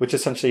 which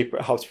essentially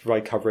helps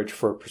provide coverage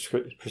for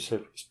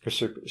prescription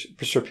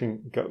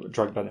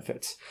drug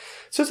benefits.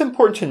 So it's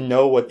important to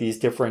know what these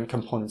different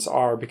components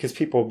are, because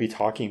people will be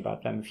talking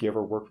about them if you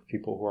ever work with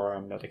people who are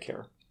on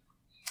Medicare.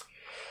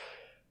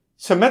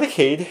 So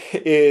Medicaid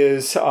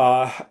is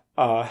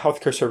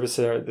healthcare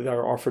services that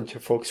are offered to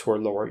folks who are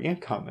lower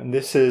income. And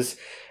this is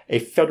a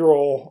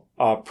federal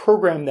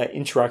program that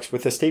interacts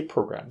with a state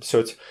program. So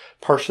it's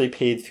partially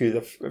paid through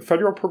the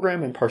federal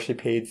program and partially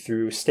paid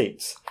through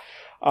states.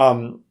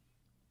 So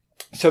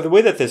the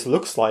way that this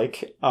looks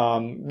like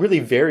really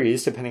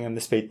varies depending on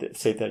the state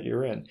that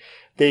you're in.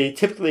 They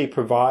typically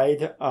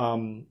provide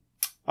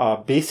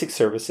basic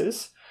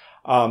services.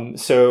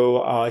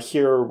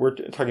 Here we're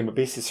talking about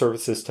basic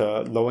services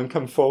to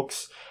low-income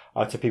folks,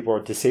 to people who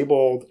are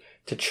disabled,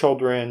 to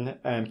children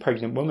and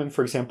pregnant women,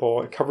 for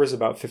example. It covers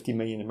about 50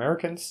 million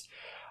Americans.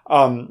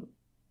 And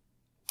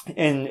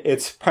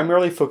it's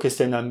primarily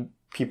focused in on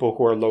people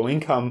who are low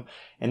income,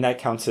 and that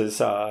counts as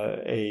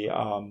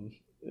under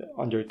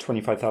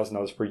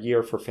 $25,000 per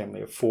year for a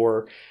family of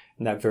 4,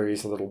 and that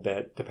varies a little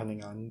bit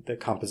depending on the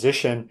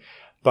composition.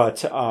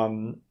 But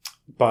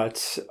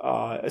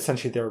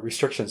essentially there are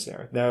restrictions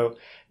there. Now,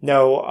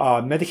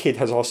 Medicaid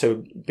has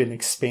also been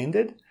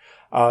expanded.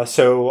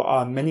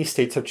 So many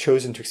states have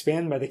chosen to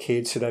expand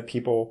Medicaid so that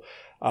people,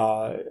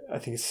 I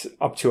think it's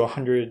up to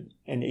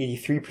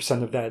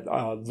 183% of that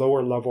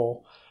lower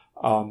level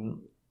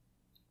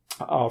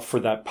for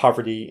that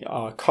poverty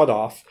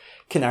cutoff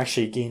can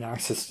actually gain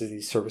access to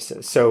these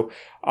services. So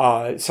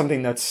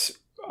something that's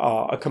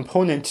a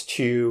component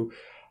to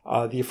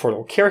the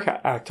Affordable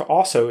Care Act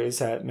also is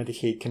that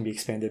Medicaid can be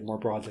expanded more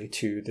broadly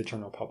to the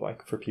general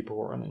public for people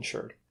who are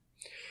uninsured.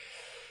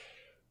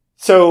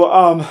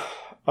 So,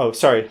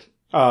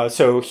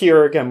 so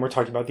here again, we're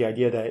talking about the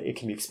idea that it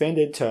can be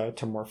expanded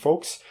to more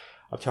folks,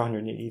 up to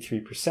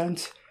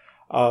 183%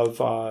 of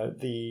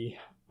the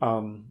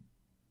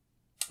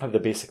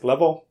basic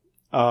level,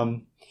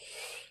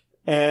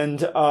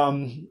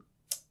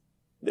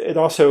 it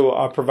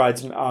also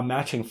provides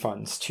matching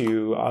funds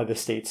to the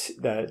states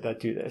that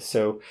do this.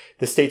 So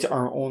the states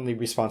aren't only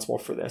responsible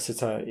for this;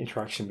 it's an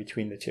interaction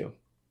between the two.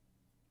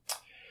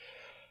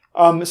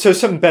 So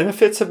some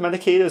benefits of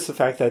Medicaid is the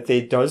fact that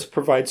it does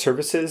provide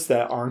services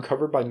that aren't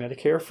covered by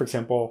Medicare. For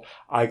example,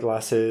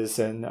 eyeglasses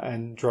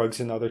and drugs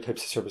and other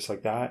types of service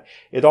like that.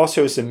 It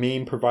also is the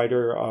main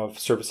provider of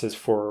services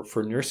for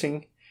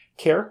nursing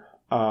care.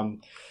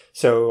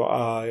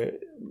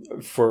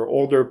 For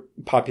older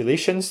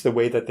populations, the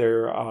way that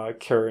their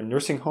care in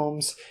nursing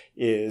homes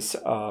is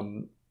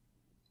through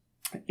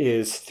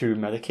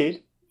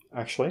Medicaid,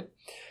 actually.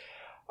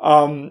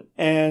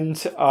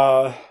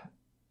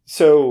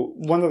 So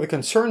one of the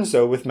concerns,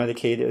 though, with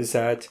Medicaid is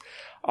that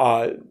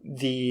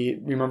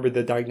remember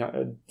the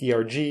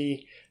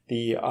DRG,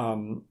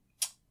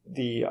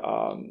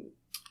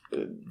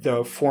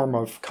 the form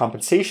of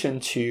compensation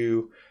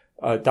to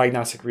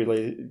diagnostic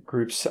related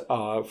groups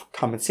of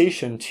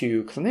compensation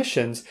to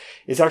clinicians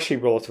is actually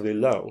relatively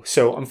low.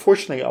 So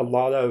unfortunately, a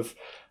lot of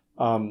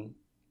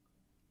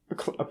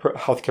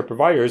healthcare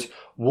providers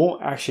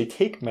won't actually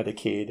take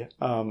Medicaid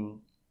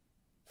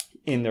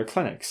in their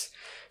clinics.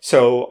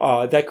 So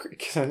that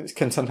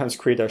can sometimes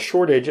create a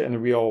shortage and a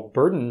real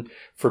burden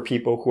for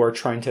people who are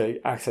trying to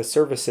access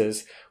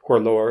services who are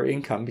lower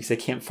income because they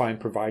can't find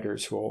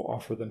providers who will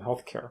offer them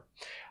healthcare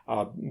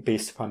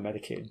based upon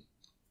Medicaid.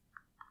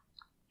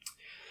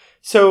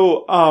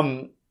 So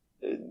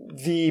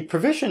the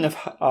provision of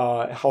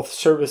health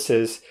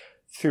services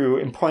through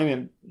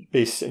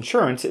employment-based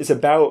insurance is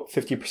about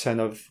 50%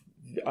 of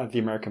the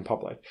American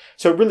public.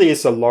 So it really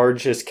is the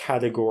largest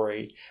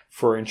category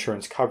for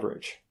insurance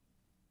coverage.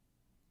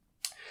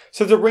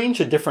 So there's a range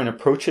of different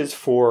approaches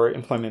for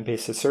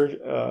employment-based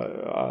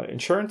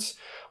insurance.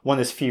 One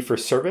is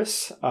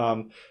fee-for-service.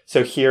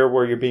 So here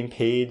where you're being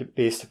paid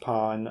based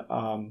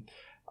upon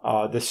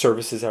the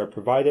services that are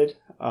provided.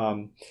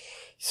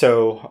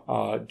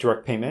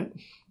 Direct payment.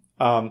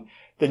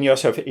 Then you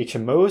also have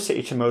HMOs.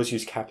 HMOs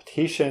use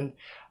capitation.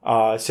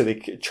 So they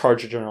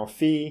charge a general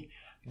fee,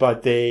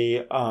 but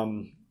the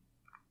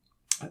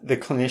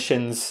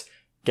clinicians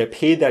get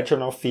paid that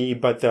general fee,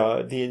 but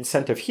the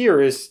incentive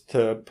here is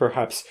to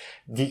perhaps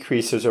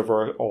decrease those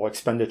overall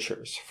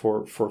expenditures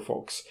for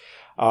folks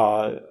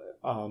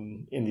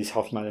in these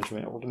health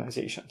management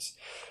organizations.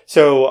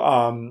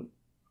 So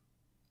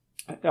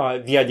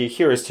the idea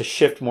here is to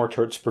shift more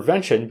towards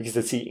prevention because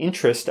it's the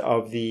interest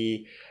of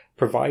the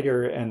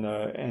provider and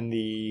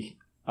the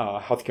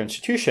healthcare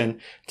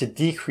institution to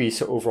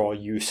decrease overall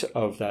use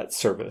of that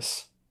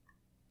service.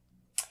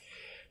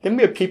 Then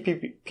we have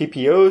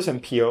PPOs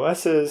and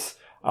POSs.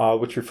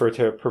 Which refer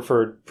to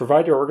preferred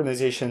provider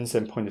organizations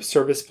and point of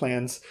service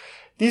plans.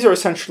 These are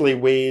essentially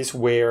ways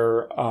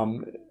where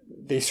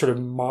they sort of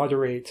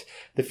moderate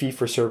the fee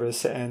for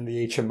service and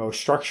the HMO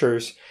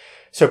structures.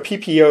 So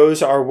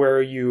PPOs are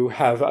where you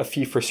have a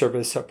fee for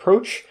service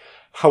approach.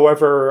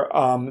 However,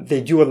 they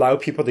do allow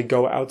people to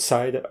go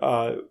outside.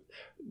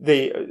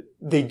 They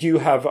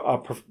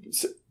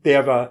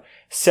have a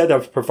set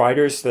of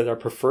providers that are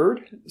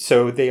preferred,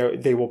 so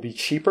they will be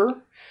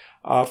cheaper.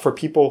 For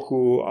people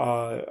who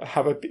are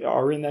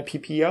in that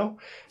PPO.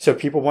 So if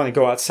people want to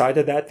go outside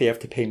of that, they have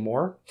to pay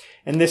more.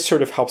 And this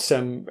sort of helps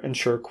them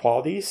ensure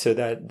quality, so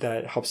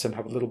that helps them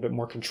have a little bit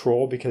more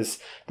control because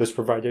those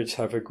providers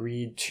have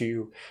agreed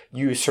to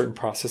use certain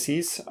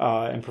processes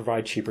and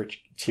provide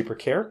cheaper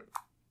care.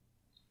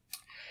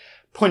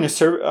 Point of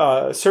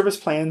service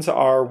plans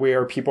are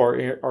where people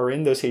are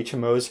in those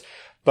HMOs,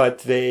 but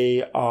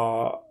they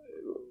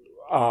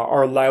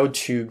are allowed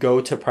to go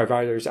to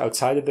providers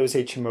outside of those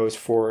HMOs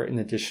for an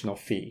additional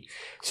fee.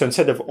 So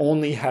instead of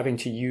only having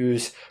to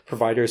use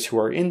providers who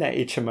are in that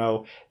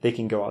HMO, they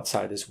can go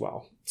outside as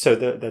well. So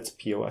that's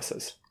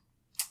POSs.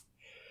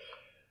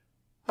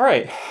 All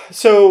right.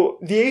 So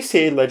the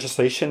ACA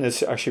legislation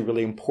is actually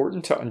really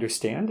important to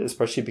understand,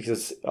 especially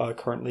because it's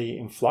currently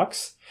in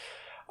flux.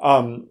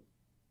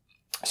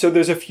 So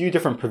there's a few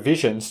different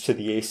provisions to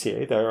the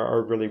ACA that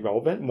are really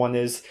relevant. One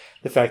is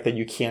the fact that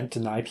you can't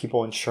deny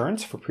people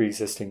insurance for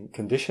pre-existing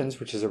conditions,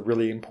 which is a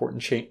really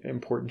important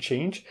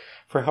change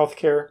for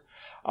healthcare.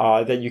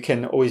 That you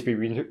can always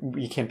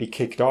you can't be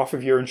kicked off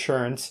of your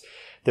insurance.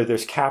 That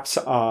there's caps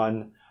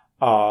on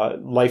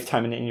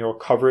lifetime and annual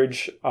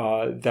coverage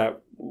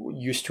that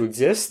used to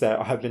exist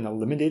that have been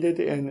eliminated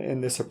in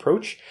this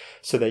approach,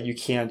 so that you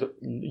can't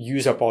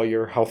use up all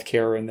your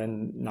healthcare and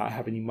then not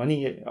have any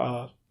money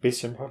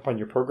based upon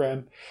your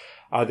program.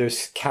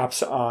 There's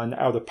caps on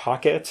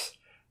out-of-pocket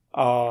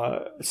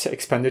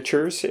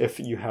expenditures if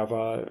you have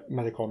a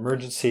medical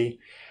emergency.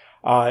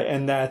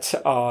 and that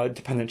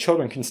dependent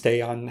children can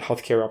stay on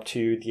healthcare up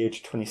to the age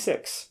of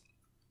 26.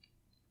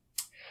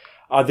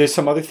 There's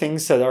some other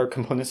things that are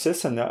components to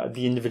this, and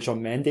the individual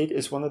mandate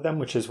is one of them,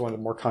 which is one of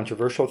the more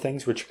controversial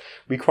things, which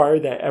require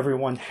that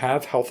everyone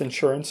have health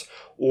insurance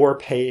or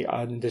pay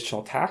an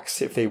additional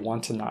tax if they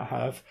want to not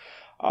have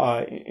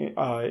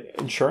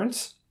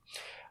insurance.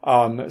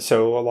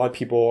 So a lot of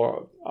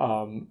people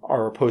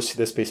are opposed to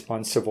this based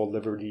upon civil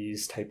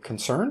liberties type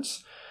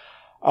concerns.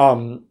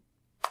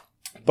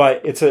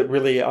 But it's a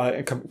really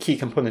key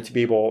component to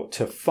be able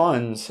to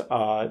fund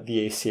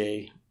the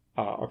ACA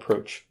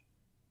approach.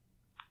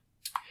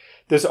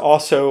 There's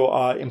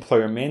also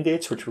employer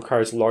mandates, which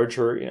requires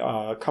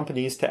larger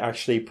companies to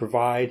actually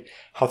provide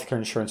healthcare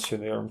insurance to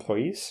their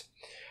employees.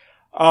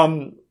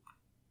 And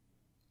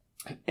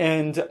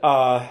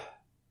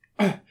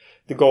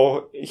the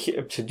goal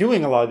to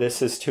doing a lot of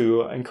this is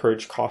to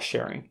encourage cost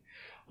sharing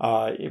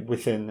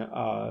within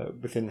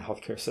the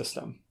healthcare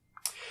system.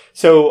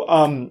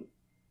 So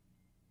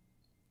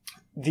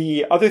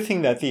the other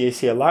thing that the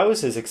ACA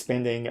allows is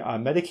expanding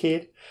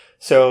Medicaid.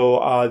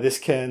 So this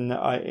can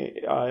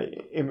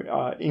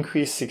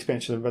increase the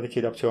expansion of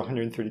Medicaid up to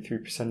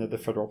 133% of the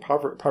federal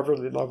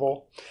poverty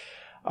level.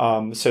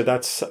 So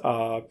that's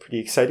pretty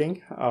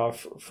exciting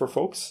for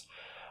folks.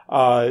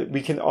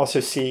 We can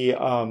also see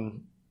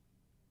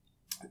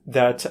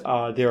that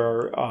there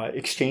are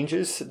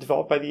exchanges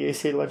developed by the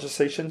ACA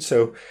legislation.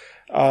 So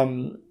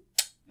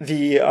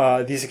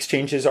these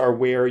exchanges are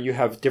where you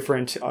have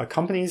different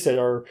companies that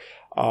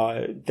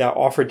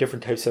offer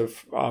different types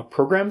of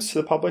programs to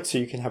the public, so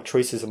you can have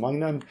choices among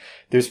them.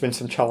 There's been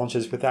some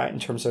challenges with that in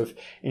terms of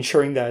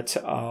ensuring that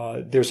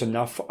there's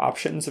enough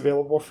options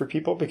available for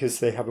people because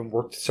they haven't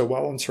worked so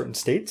well in certain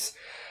states.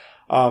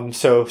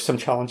 So some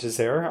challenges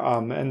there,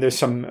 and there's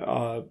some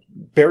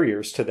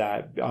barriers to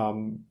that,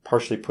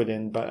 partially put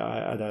in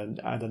at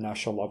a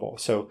national level.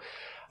 So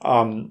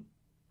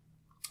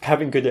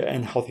having good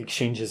and healthy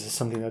exchanges is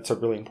something that's a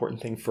really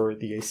important thing for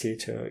the ACA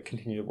to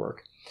continue to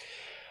work.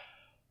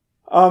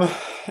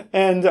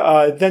 And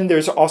then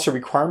there's also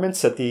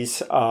requirements that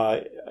these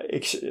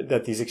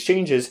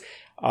exchanges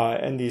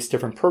and these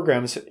different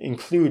programs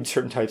include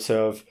certain types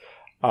of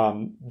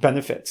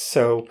benefits.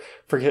 So,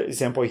 for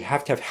example, you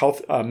have to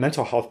have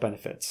mental health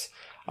benefits,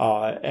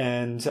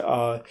 and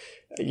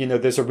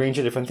there's a range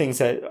of different things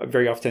that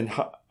very often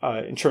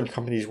insurance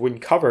companies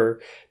wouldn't cover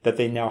that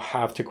they now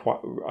have to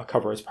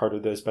cover as part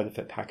of those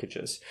benefit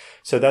packages.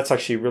 So that's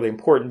actually really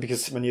important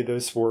because many of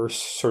those were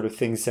sort of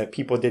things that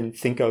people didn't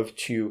think of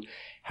to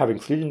have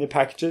included in the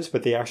packages,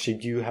 but they actually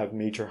do have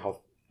major health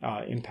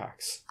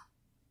impacts.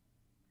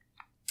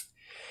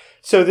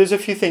 So there's a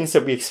few things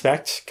that we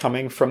expect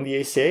coming from the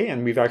ACA,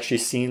 and we've actually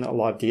seen a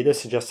lot of data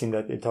suggesting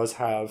that it does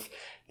have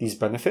these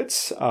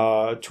benefits to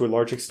a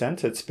large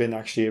extent. It's been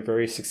actually a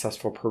very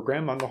successful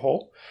program on the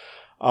whole.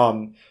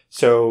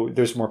 So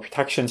there's more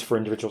protections for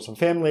individuals and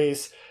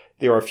families.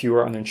 There are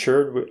fewer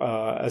uninsured.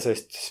 As I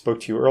spoke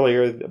to you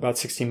earlier, about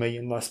 60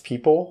 million less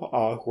people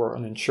who are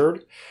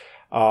uninsured.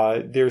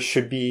 There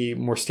should be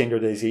more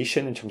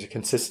standardization in terms of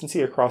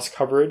consistency across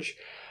coverage.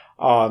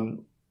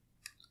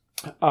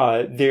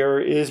 There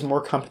is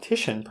more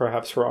competition,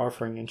 perhaps, for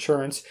offering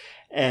insurance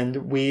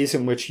and ways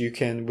in which you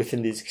can,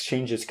 within these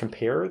exchanges,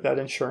 compare that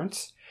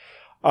insurance.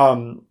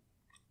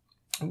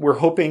 We're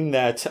hoping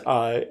that,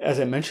 as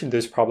I mentioned,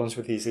 there's problems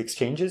with these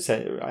exchanges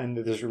and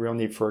there's a real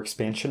need for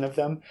expansion of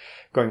them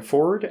going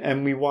forward.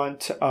 And we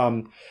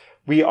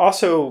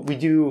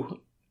do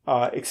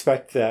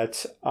expect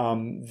that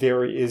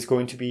there is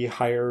going to be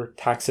higher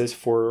taxes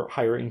for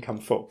higher income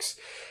folks.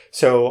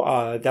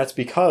 So that's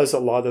because a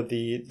lot of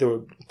the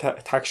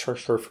tax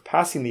structure for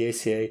passing the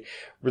ACA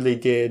really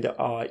did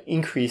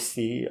increase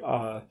the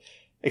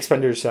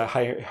expenditures that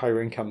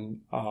higher income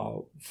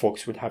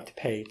folks would have to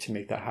pay to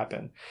make that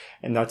happen.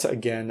 And that's,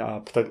 again, a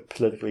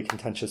politically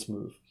contentious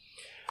move.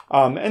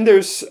 And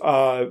there's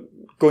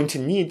going to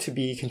need to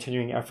be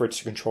continuing efforts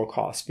to control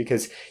costs,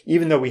 because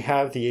even though we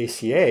have the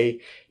ACA,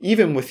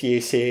 even with the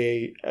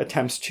ACA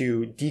attempts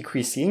to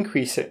decrease the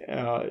increase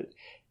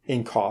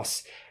in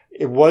costs,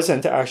 it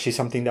wasn't actually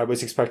something that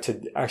was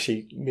expected to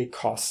actually make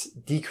costs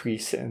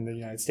decrease in the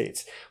United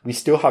States. We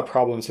still have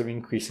problems of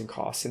increasing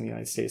costs in the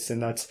United States,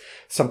 and that's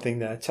something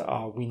that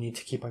we need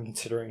to keep on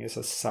considering as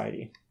a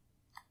society.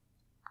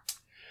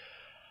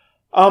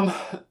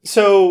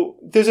 So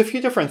there's a few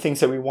different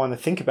things that we want to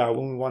think about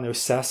when we want to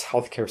assess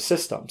healthcare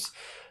systems.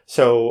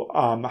 So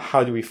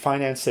how do we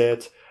finance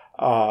it?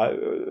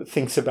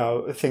 Thinking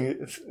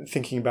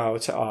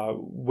about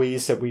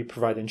ways that we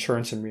provide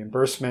insurance and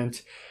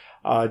reimbursement,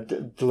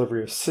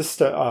 delivery of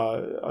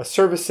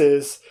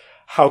services,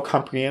 how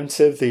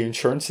comprehensive the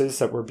insurance is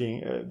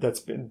that's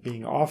been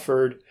being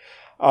offered,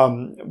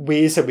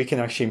 ways that we can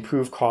actually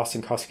improve costs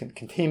and cost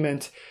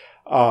containment,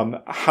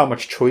 how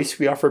much choice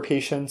we offer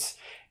patients,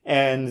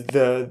 and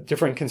the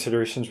different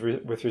considerations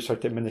with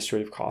respect to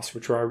administrative costs,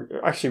 which are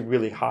actually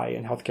really high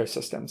in healthcare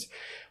systems.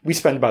 We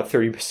spend about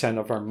 30%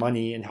 of our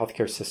money in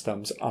healthcare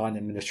systems on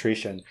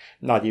administration,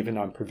 not even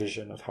on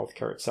provision of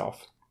healthcare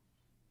itself.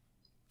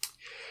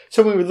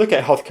 So when we look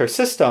at healthcare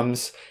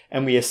systems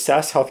and we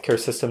assess healthcare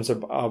systems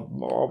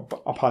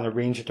upon a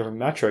range of different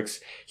metrics,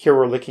 here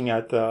we're looking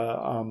at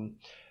the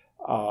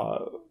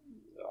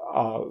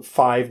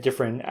 5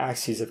 different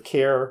axes of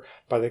care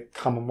by the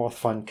Commonwealth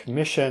Fund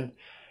Commission.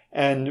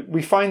 And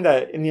we find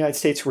that in the United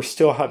States, we're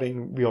still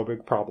having real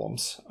big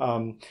problems.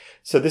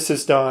 So this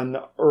is done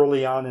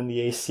early on in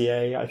the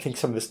ACA. I think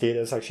some of this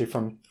data is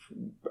actually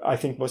I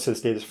think most of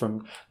this data is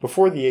from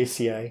before the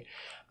ACA.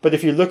 But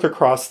if you look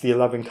across the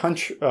 11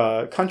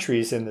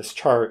 countries in this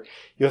chart,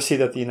 you'll see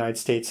that the United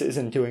States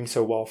isn't doing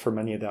so well for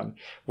many of them.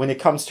 When it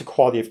comes to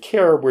quality of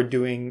care, we're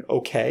doing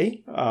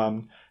okay.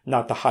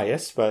 Not the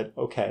highest, but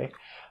okay.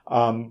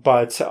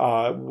 But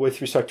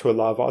with respect to a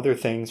lot of other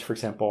things, for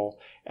example,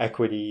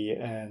 equity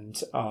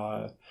and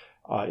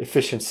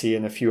efficiency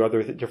and a few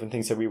other different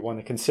things that we want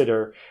to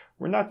consider,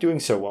 we're not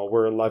doing so well.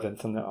 We're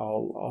 11th in a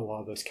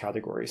lot of those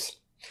categories.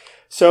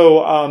 So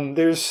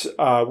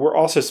we're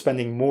also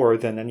spending more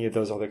than any of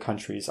those other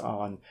countries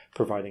on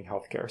providing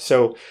healthcare.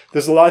 So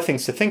there's a lot of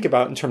things to think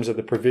about in terms of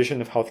the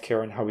provision of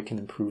healthcare and how we can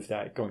improve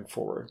that going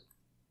forward.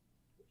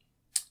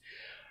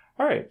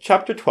 All right,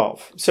 chapter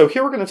 12. So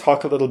here we're going to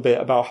talk a little bit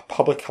about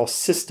public health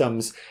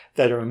systems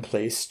that are in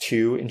place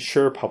to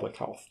ensure public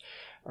health.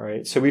 All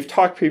right, so we've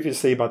talked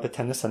previously about the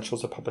 10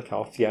 essentials of public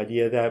health, the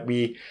idea that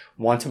we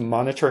want to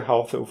monitor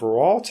health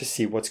overall to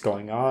see what's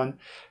going on,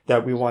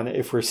 that we want to,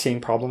 if we're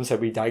seeing problems, that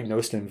we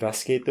diagnose and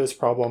investigate those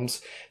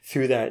problems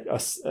through that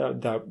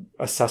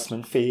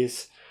assessment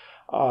phase.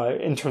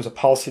 In terms of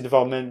policy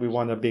development, we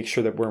want to make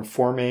sure that we're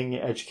informing,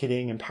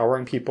 educating,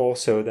 empowering people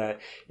so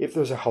that if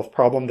there's a health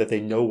problem, that they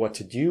know what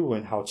to do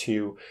and how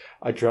to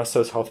address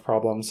those health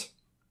problems.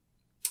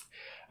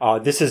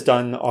 This is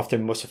done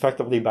often most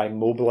effectively by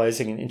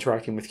mobilizing and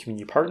interacting with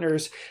community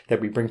partners,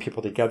 that we bring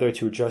people together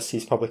to address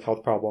these public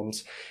health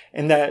problems,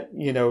 and that,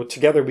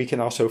 together we can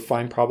also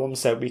find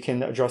problems that we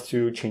can address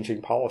through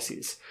changing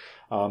policies.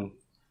 And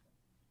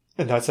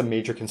that's a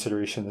major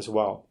consideration as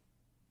well.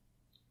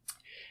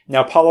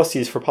 Now,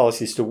 for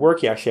policies to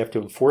work, you actually have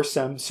to enforce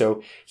them.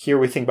 So here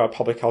we think about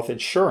public health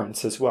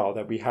insurance as well,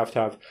 that we have to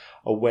have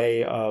a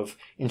way of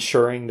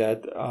ensuring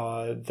that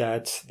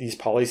that these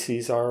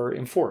policies are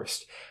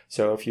enforced.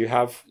 So if you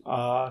have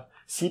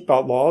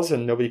seatbelt laws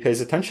and nobody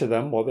pays attention to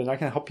them, well, they're not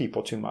going to help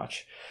people too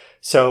much.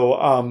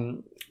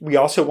 So we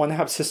also want to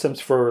have systems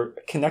for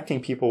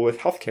connecting people with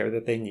healthcare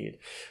that they need.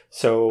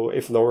 So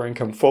if lower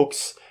income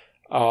folks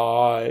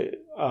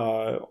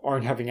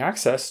aren't having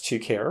access to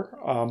care,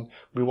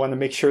 we want to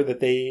make sure that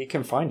they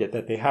can find it,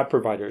 that they have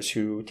providers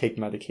who take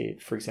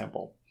Medicaid, for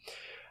example.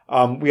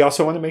 We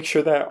also want to make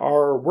sure that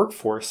our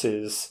workforce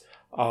is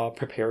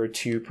prepared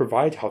to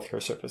provide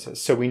healthcare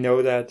services. So we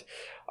know that,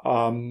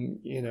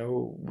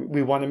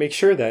 we want to make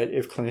sure that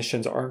if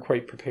clinicians aren't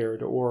quite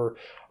prepared or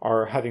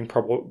are having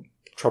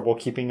trouble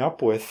keeping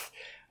up with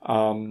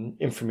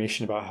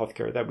information about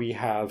healthcare, that we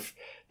have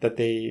that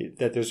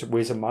there's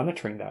ways of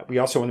monitoring that. We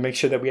also want to make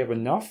sure that we have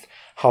enough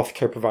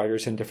healthcare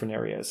providers in different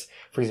areas.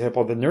 For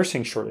example, the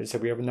nursing shortage,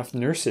 that we have enough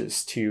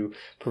nurses to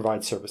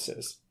provide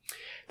services.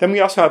 Then we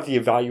also have the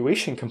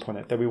evaluation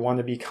component, that we want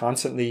to be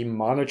constantly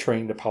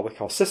monitoring the public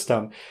health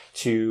system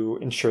to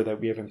ensure that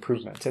we have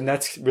improvement. And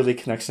that really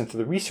connects into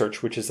the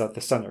research, which is at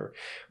the center.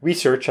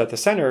 Research at the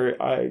center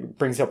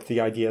brings up the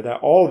idea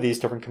that all of these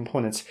different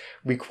components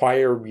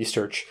require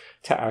research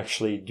to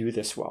actually do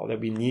this well, that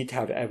we need to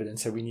have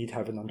evidence, that we need to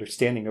have an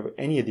understanding of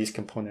any of these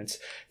components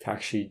to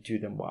actually do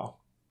them well.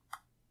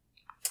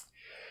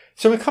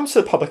 So when it comes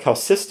to the public health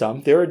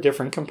system, there are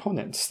different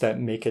components that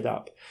make it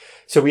up.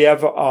 So we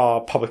have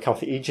public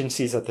health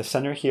agencies at the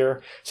center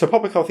here. So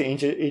public health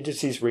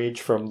agencies range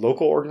from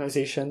local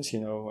organizations,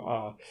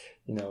 the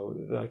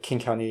King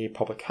County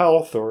Public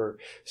Health or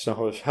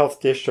Snohomish Health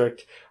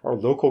District, or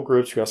local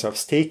groups. We also have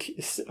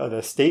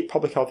the state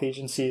public health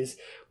agencies.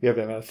 We have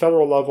them at a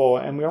federal level,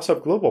 and we also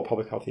have global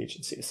public health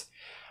agencies.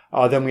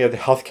 Then we have the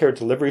healthcare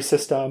delivery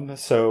system.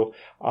 So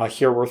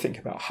here we're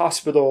thinking about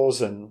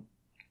hospitals and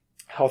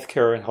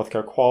healthcare and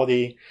healthcare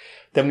quality.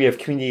 Then we have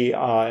community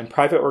and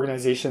private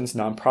organizations,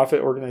 nonprofit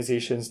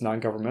organizations,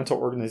 non-governmental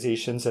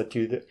organizations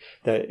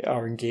that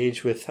are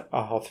engaged with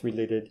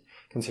health-related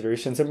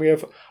considerations. And we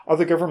have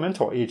other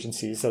governmental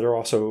agencies that are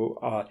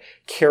also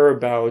care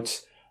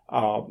about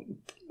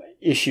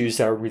issues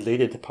that are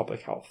related to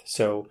public health.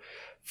 So,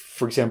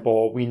 for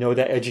example, we know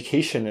that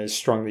education is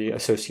strongly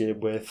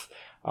associated with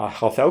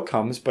health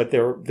outcomes, but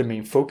the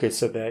main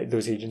focus of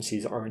those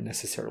agencies aren't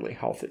necessarily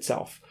health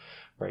itself.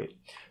 Right.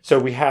 So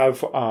we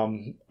have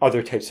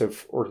other types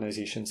of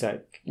organizations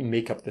that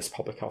make up this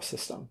public health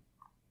system.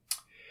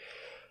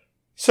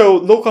 So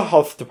local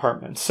health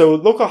departments. So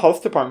local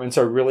health departments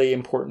are really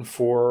important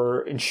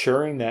for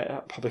ensuring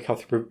that public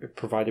health is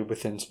provided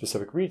within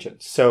specific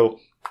regions. So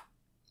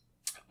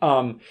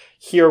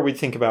here we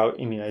think about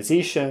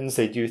immunizations.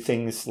 They do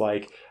things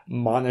like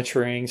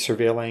monitoring,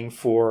 surveilling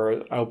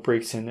for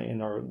outbreaks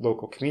in our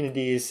local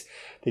communities.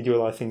 They do a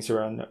lot of things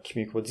around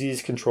communicable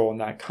disease control in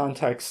that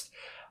context.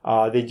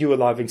 They do a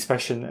lot of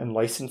inspection and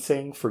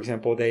licensing. For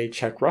example, they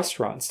check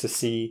restaurants to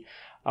see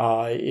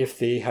if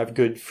they have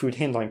good food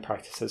handling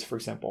practices, for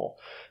example.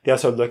 They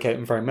also look at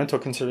environmental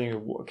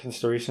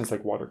considerations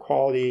like water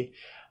quality.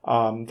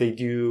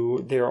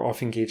 They are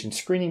often engaged in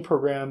screening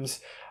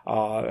programs,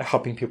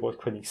 helping people with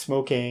quitting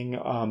smoking.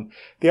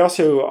 They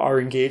also are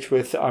engaged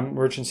with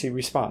emergency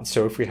response.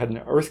 So if we had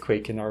an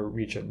earthquake in our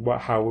region,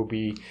 how would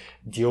we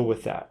deal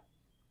with that?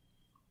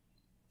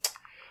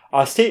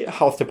 State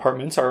health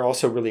departments are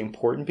also really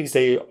important because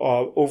they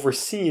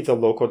oversee the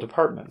local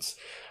departments.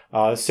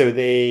 So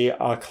they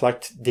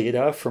collect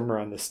data from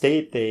around the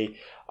state. They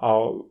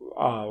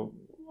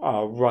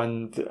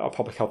run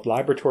public health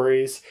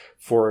laboratories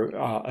for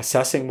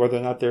assessing whether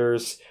or not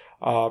there's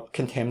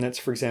contaminants,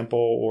 for example,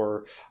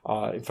 or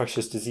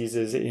infectious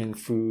diseases in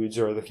foods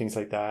or other things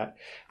like that.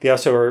 They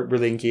also are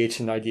really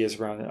engaged in ideas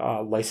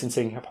around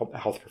licensing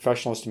health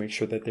professionals to make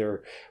sure that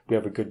we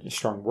have a good,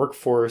 strong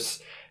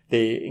workforce.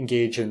 They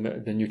engage in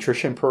the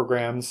nutrition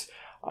programs.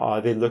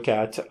 They look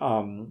at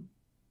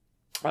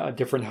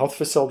different health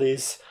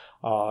facilities,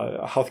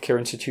 healthcare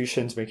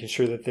institutions, making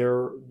sure that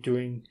they're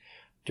doing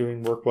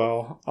work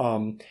well.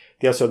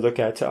 They also look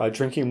at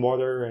drinking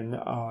water and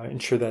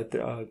ensure that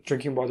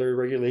drinking water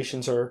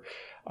regulations are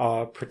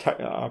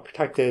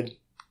protected.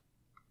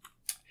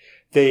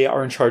 They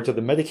are in charge of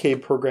the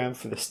Medicaid program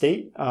for the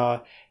state,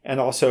 and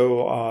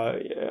also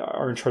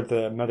are in charge of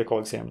the medical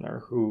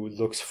examiner who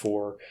looks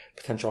for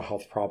potential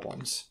health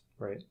problems,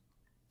 right?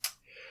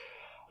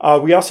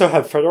 We also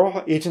have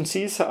federal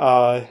agencies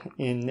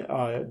in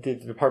the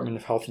Department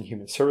of Health and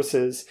Human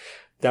Services.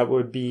 That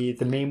would be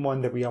the main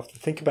one that we have to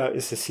think about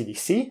is the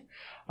CDC.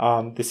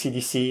 The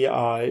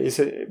CDC is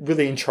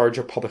really in charge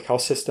of public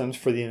health systems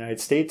for the United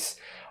States.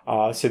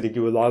 So they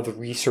do a lot of the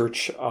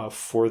research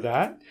for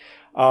that.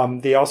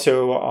 They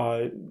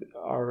also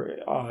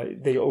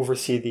they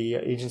oversee the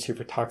Agency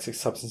for Toxic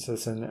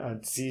Substances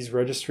and Disease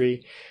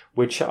Registry,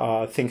 which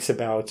thinks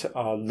about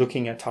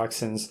looking at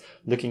toxins,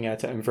 looking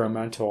at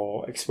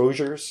environmental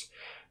exposures,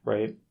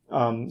 right?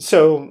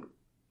 So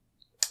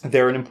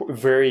they're a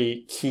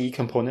very key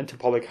component to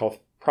public health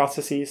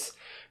processes.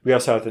 We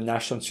also have the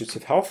National Institutes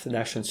of Health. The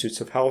National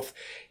Institutes of Health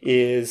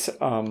is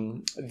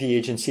the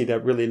agency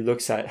that really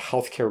looks at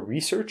healthcare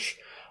research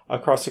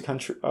across the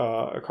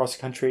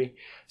country.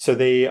 So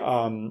they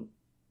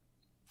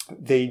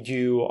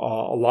do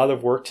a lot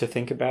of work to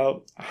think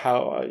about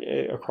how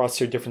across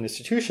their different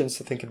institutions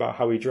to think about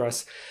how we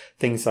address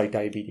things like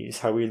diabetes,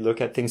 how we look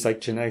at things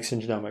like genetics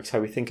and genomics, how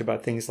we think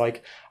about things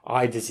like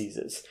eye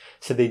diseases.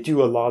 So they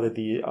do a lot of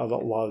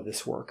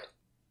this work.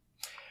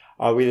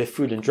 We have the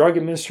Food and Drug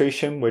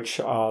Administration, which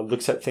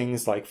looks at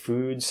things like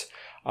foods,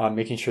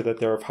 making sure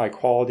that they're of high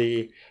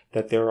quality,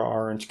 that there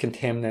aren't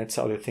contaminants,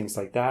 other things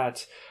like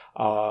that.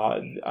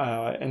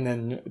 And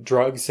then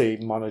drugs, they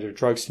monitor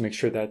drugs to make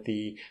sure that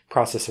the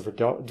process of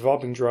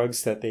developing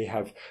drugs, that they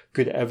have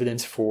good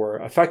evidence for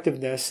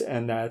effectiveness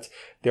and that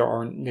there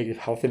aren't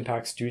negative health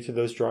impacts due to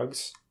those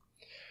drugs.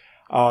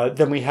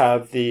 Then we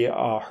have the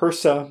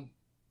HRSA,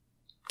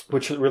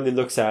 which really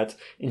looks at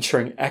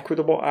ensuring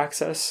equitable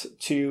access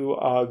to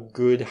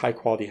good,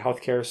 high-quality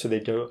healthcare. So they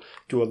do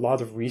a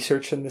lot of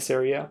research in this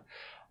area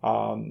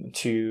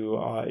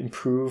to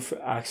improve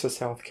access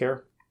to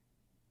healthcare.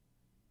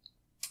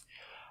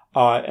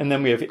 And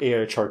then we have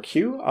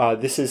AHRQ.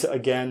 This is,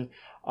 again,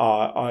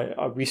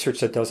 a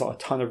research that does a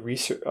ton of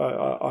research,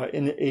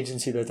 an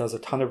agency that does a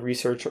ton of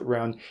research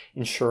around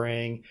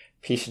ensuring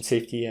patient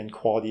safety and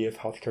quality of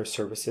healthcare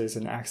services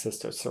and access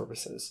to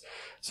services.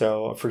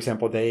 So, for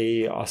example,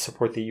 they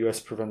support the U.S.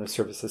 Preventive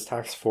Services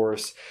Task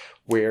Force,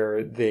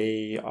 where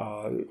they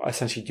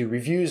essentially do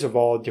reviews of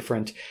all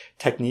different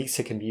techniques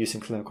that can be used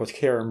in clinical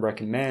care and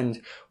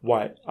recommend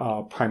what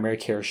primary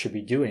care should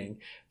be doing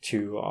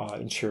to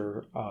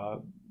ensure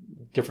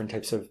different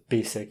types of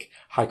basic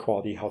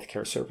high-quality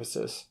healthcare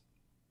services.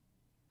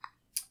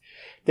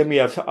 Then we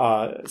have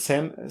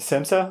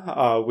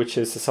SAMHSA, which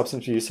is the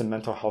Substance Abuse and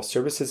Mental Health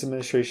Services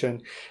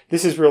Administration.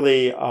 This is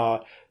really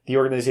the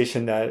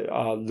organization that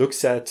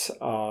looks at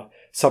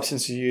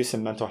substance use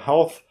and mental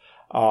health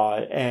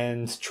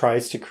and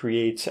tries to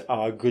create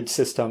good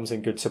systems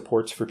and good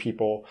supports for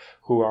people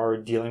who are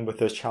dealing with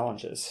those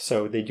challenges.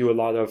 So they do a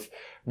lot of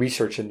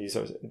research in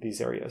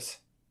these areas.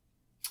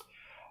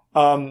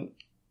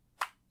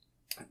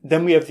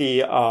 Then we have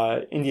the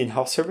Indian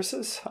Health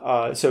Services.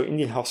 So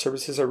Indian Health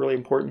Services are really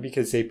important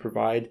because they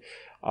provide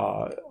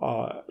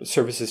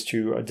services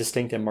to a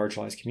distinct and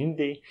marginalized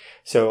community.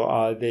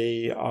 So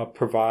they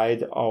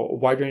provide a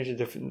wide range of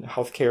different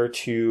healthcare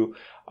to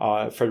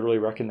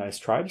federally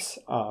recognized tribes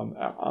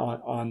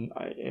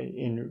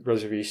in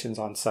reservations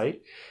on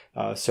site.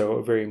 So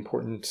a very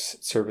important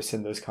service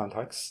in those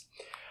contexts.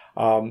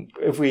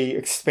 If we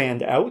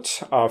expand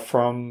out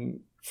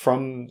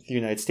from the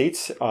United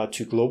States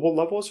to global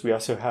levels, we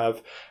also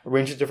have a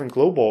range of different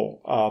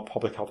global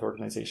public health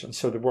organizations.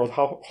 So the World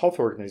Health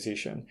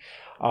Organization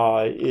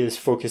is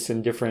focused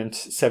in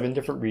 7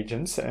 different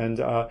regions, and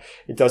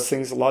it does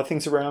a lot of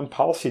things around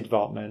policy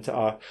development,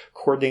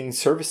 coordinating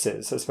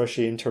services,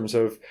 especially in terms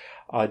of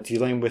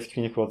dealing with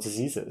communicable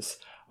diseases.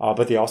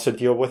 But they also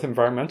deal with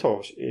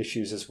environmental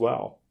issues as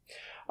well.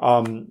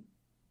 They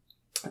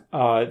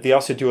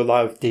also do a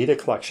lot of data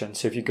collection.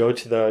 So if you go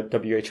to the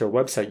WHO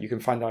website, you can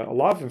find out a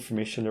lot of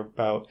information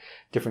about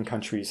different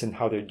countries and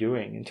how they're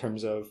doing in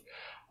terms of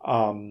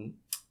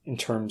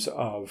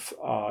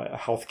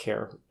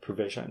healthcare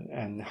provision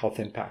and health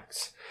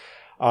impacts.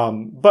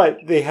 But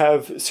they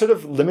have sort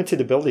of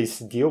limited abilities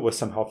to deal with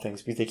some health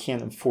things because they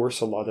can't enforce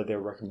a lot of their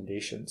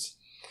recommendations.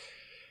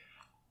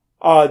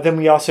 Then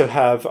we also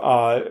have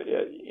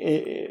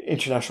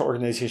international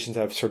organizations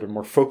that have sort of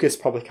more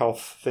focused public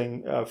health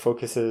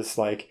focuses,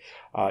 like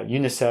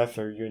UNICEF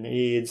or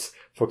UNAIDS,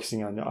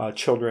 focusing on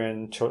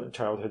children,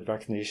 childhood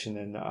vaccination,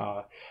 and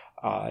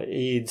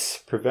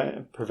AIDS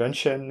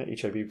prevention,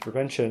 HIV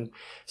prevention.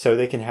 So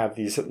they can have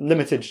these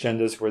limited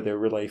agendas where they're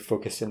really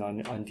focusing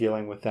on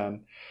dealing with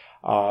them.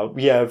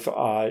 We have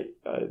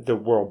the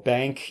World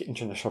Bank,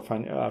 international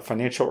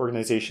financial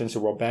organizations. The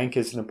World Bank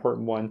is an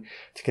important one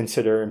to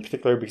consider in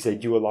particular because they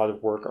do a lot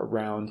of work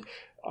around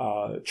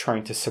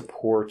trying to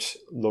support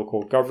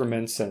local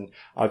governments, and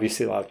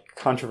obviously a lot of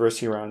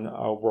controversy around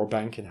World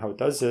Bank and how it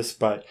does this,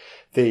 but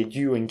they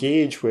do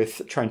engage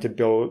with trying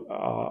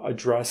to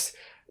address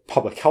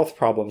public health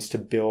problems to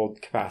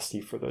build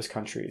capacity for those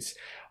countries.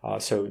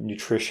 So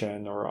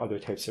nutrition or other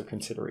types of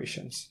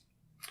considerations.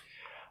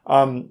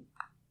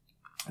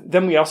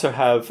 Then we also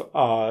have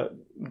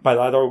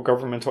bilateral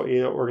governmental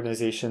aid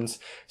organizations.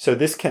 So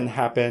this can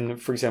happen,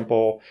 for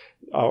example,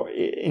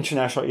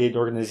 international aid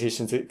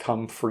organizations that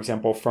come, for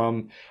example,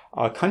 from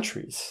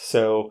countries.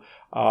 So,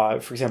 for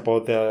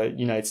example, the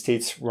United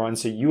States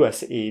runs a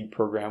U.S. aid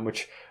program,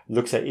 which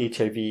looks at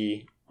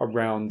HIV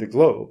around the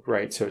globe,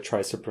 right? So it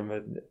tries to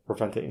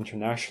prevent it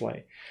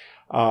internationally.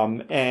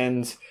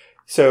 And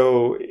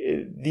so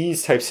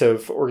these types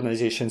of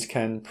organizations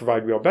can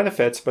provide real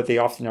benefits, but they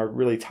often are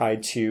really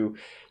tied to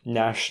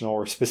national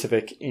or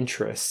specific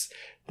interests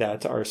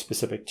that are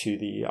specific to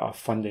the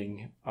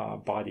funding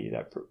body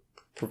that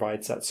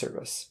provides that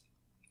service.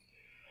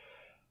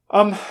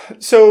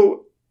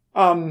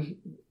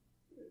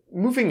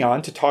 Moving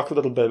on to talk a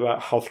little bit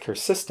about healthcare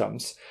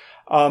systems.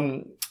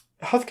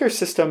 Healthcare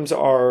systems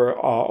are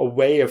a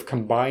way of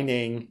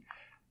combining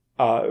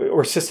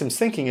or systems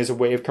thinking is a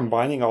way of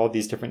combining all of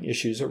these different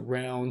issues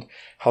around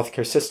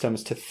healthcare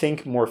systems to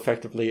think more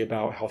effectively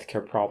about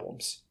healthcare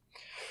problems.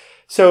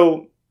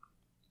 So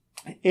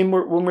when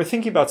we're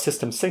thinking about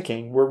systems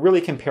thinking, we're really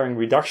comparing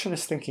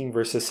reductionist thinking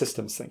versus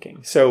systems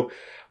thinking. So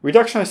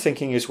reductionist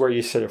thinking is where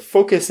you sort of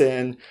focus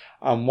in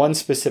on one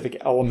specific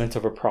element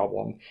of a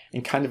problem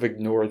and kind of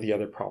ignore the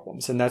other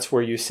problems. And that's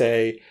where you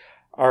say,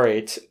 all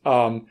right,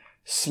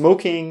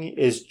 smoking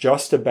is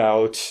just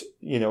about,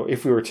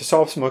 if we were to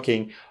solve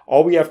smoking,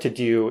 all we have to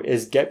do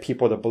is get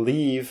people to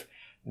believe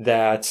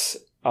that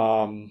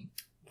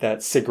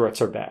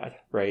cigarettes are bad,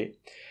 right?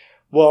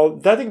 Well,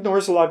 that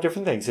ignores a lot of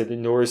different things. It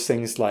ignores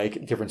things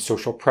like different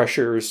social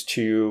pressures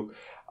to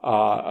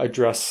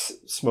address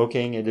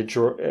smoking. It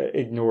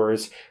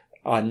ignores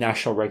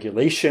national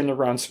regulation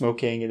around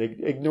smoking. It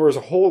ignores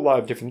a whole lot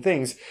of different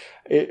things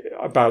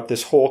about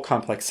this whole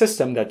complex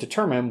system that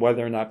determine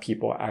whether or not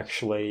people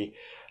actually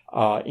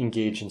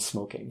engage in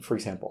smoking, for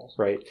example,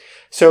 right?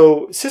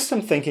 So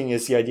system thinking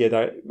is the idea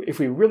that if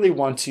we really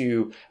want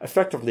to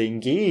effectively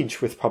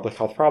engage with public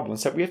health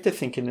problems, that we have to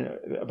think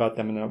about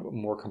them in a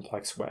more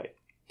complex way.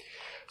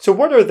 So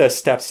what are the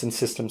steps in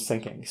systems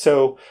thinking?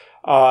 So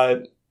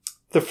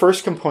the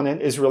first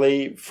component is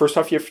really, first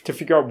off, you have to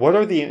figure out what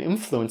are the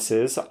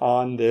influences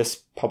on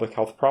this public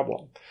health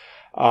problem.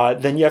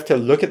 Then you have to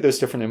look at those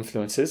different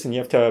influences and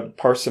you have to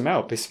parse them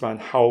out based on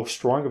how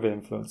strong of an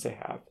influence they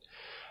have.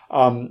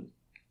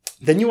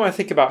 Then you want to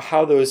think about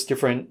how those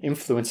different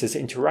influences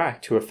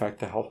interact to affect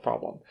the health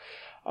problem.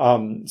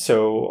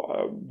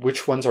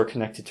 Which ones are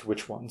connected to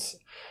which ones.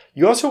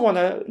 You also want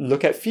to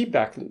look at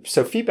feedback loops.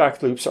 So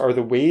feedback loops are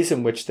the ways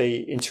in which they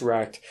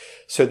interact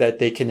so that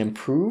they can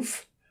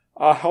improve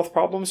health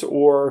problems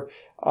or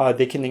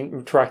they can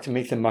interact to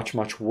make them much,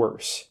 much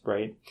worse,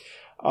 right?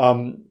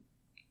 You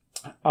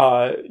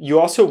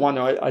also want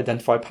to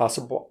identify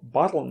possible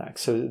bottlenecks.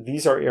 So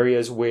these are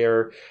areas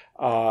where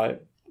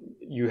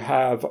you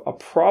have a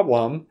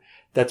problem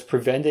that's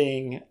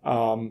preventing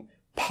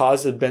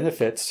positive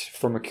benefits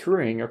from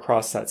occurring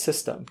across that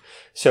system.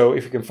 So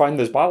if you can find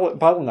those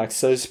bottlenecks,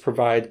 those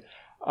provide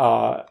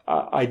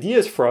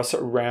ideas for us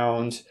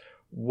around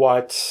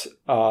what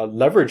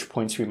leverage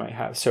points we might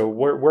have. So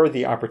where are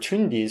the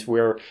opportunities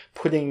where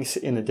putting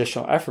in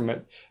additional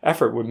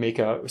effort would make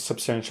a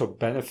substantial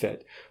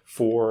benefit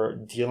for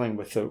dealing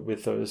with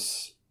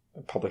those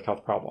public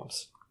health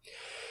problems.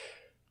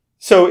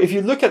 So if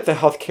you look at the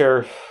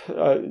healthcare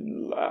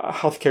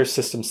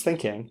systems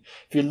thinking,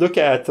 if you look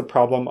at the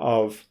problem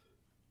of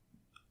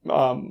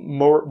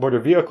motor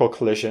vehicle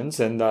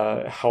collisions and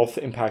the health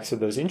impacts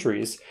of those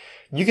injuries,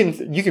 you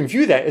can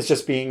view that as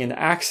just being an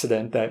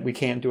accident that we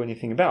can't do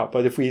anything about.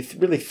 But if we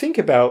really think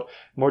about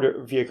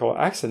motor vehicle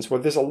accidents, well,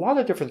 there's a lot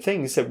of different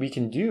things that we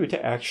can do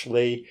to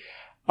actually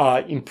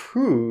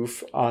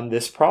improve on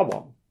this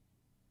problem.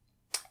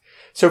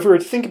 So if we were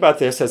to think about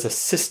this as a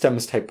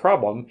systems type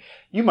problem,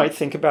 you might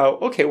think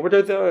about, okay, what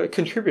are the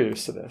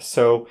contributors to this?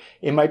 So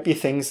it might be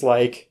things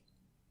like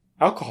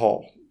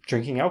alcohol,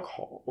 drinking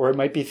alcohol, or it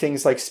might be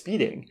things like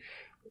speeding.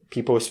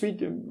 People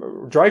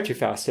who drive too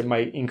fast, it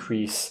might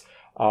increase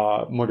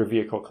motor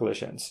vehicle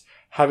collisions.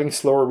 Having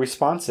slower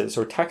responses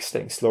or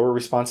texting. Slower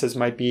responses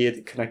might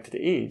be connected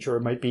to age, or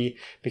it might be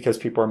because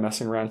people are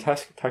messing around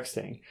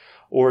texting.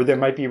 Or there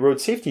might be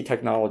road safety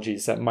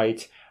technologies that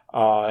might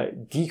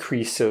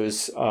decrease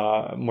those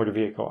motor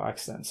vehicle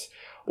accidents.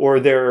 Or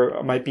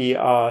there might be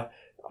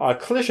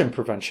collision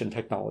prevention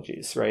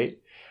technologies, right?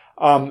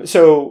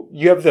 So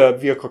you have the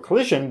vehicle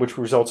collision, which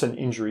results in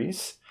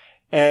injuries.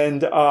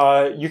 And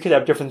you could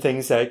have different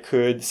things that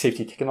could,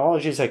 safety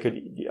technologies that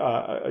could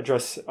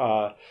address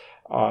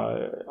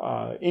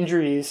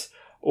injuries,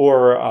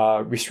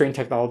 or restraint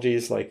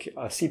technologies like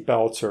seat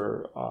belts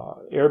or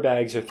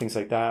airbags or things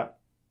like that.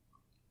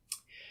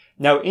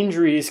 Now,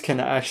 injuries can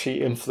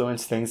actually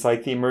influence things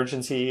like the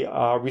emergency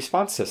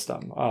response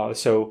system.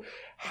 So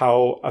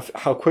how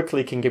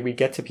quickly can we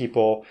get to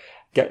people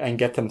and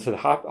get them to the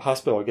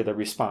hospital, get a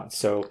response.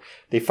 So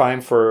they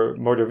find for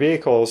motor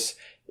vehicles,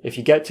 if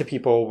you get to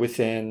people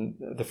within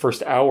the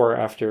first hour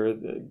after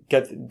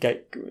get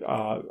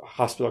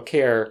hospital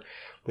care,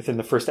 within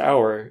the first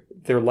hour,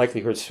 their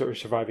likelihood of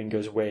surviving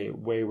goes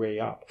way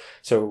up.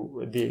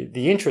 So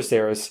the interest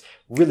there is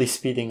really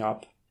speeding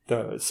up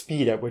the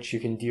speed at which you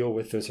can deal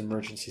with those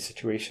emergency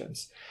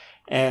situations.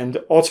 And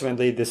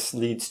ultimately, this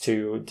leads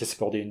to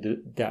disability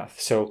and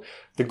death. So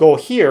the goal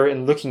here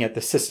in looking at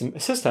the system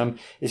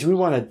is we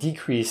want to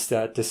decrease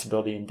that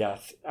disability and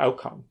death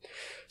outcome.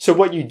 So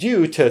what you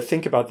do to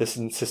think about this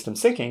in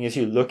systems thinking is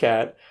you look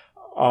at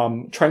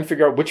trying to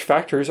figure out which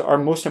factors are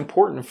most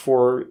important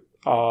for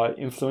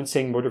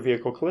influencing motor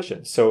vehicle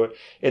collisions. So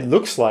it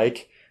looks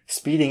like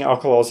speeding,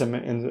 alcoholism,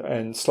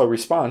 and slow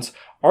response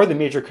are the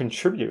major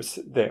contributors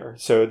there.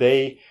 So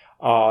they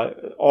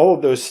all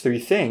of those three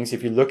things,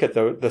 if you look at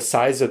the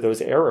size of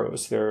those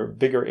arrows, they're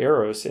bigger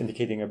arrows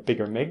indicating a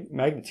bigger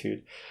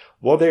magnitude.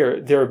 Well,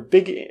 they're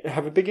big,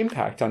 have a big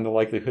impact on the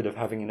likelihood of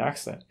having an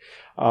accident.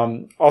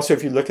 Also,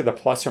 if you look at the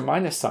plus or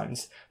minus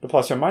signs, the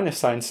plus or minus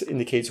signs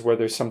indicates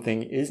whether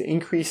something is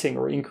increasing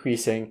or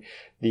increasing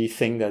the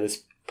thing that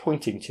is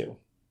pointing to.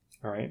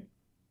 All right.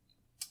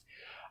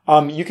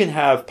 You can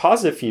have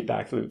positive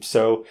feedback loops.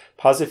 So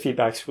positive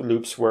feedback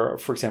loops where,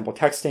 for example,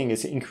 texting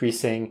is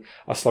increasing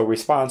a slow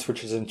response,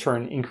 which is in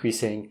turn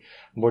increasing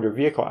motor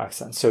vehicle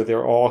accidents. So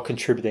they're all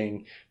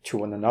contributing to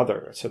one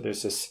another. So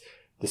there's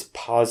this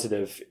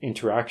positive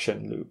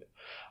interaction loop.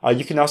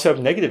 You can also have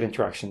negative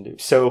interaction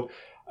loops. So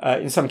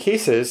in some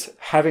cases,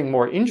 having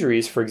more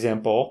injuries, for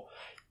example,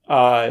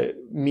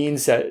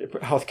 means that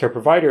healthcare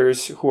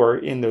providers who are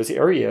in those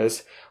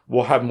areas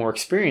will have more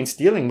experience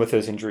dealing with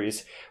those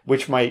injuries,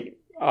 which might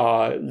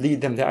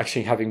lead them to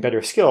actually having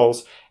better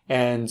skills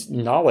and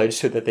knowledge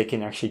so that they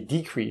can actually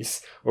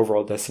decrease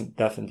overall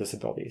death and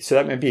disability. So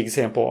that might be an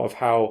example of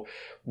how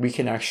we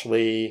can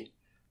actually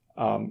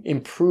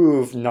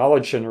improve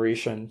knowledge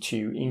generation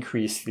to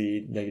increase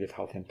the negative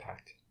health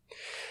impact.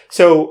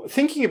 So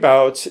thinking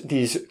about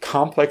these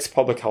complex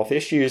public health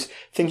issues,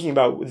 thinking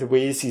about the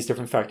ways these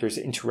different factors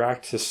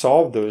interact to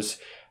solve those,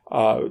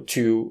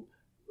 to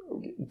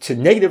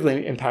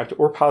negatively impact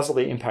or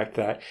positively impact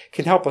that,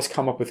 can help us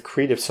come up with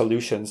creative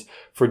solutions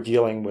for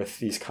dealing with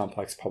these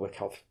complex public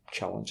health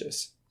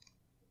challenges.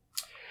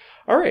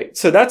 All right,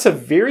 so that's a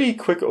very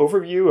quick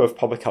overview of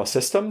public health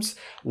systems.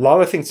 A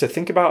lot of things to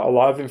think about, a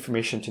lot of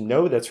information to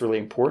know that's really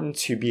important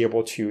to be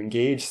able to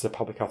engage as a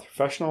public health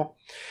professional.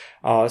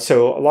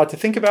 So a lot to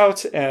think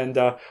about, and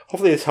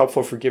hopefully it's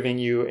helpful for giving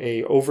you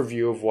an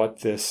overview of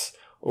what this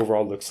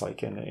overall looks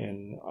like in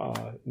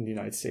the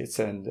United States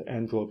and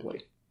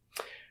globally.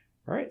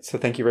 All right, so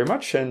thank you very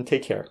much and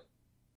take care.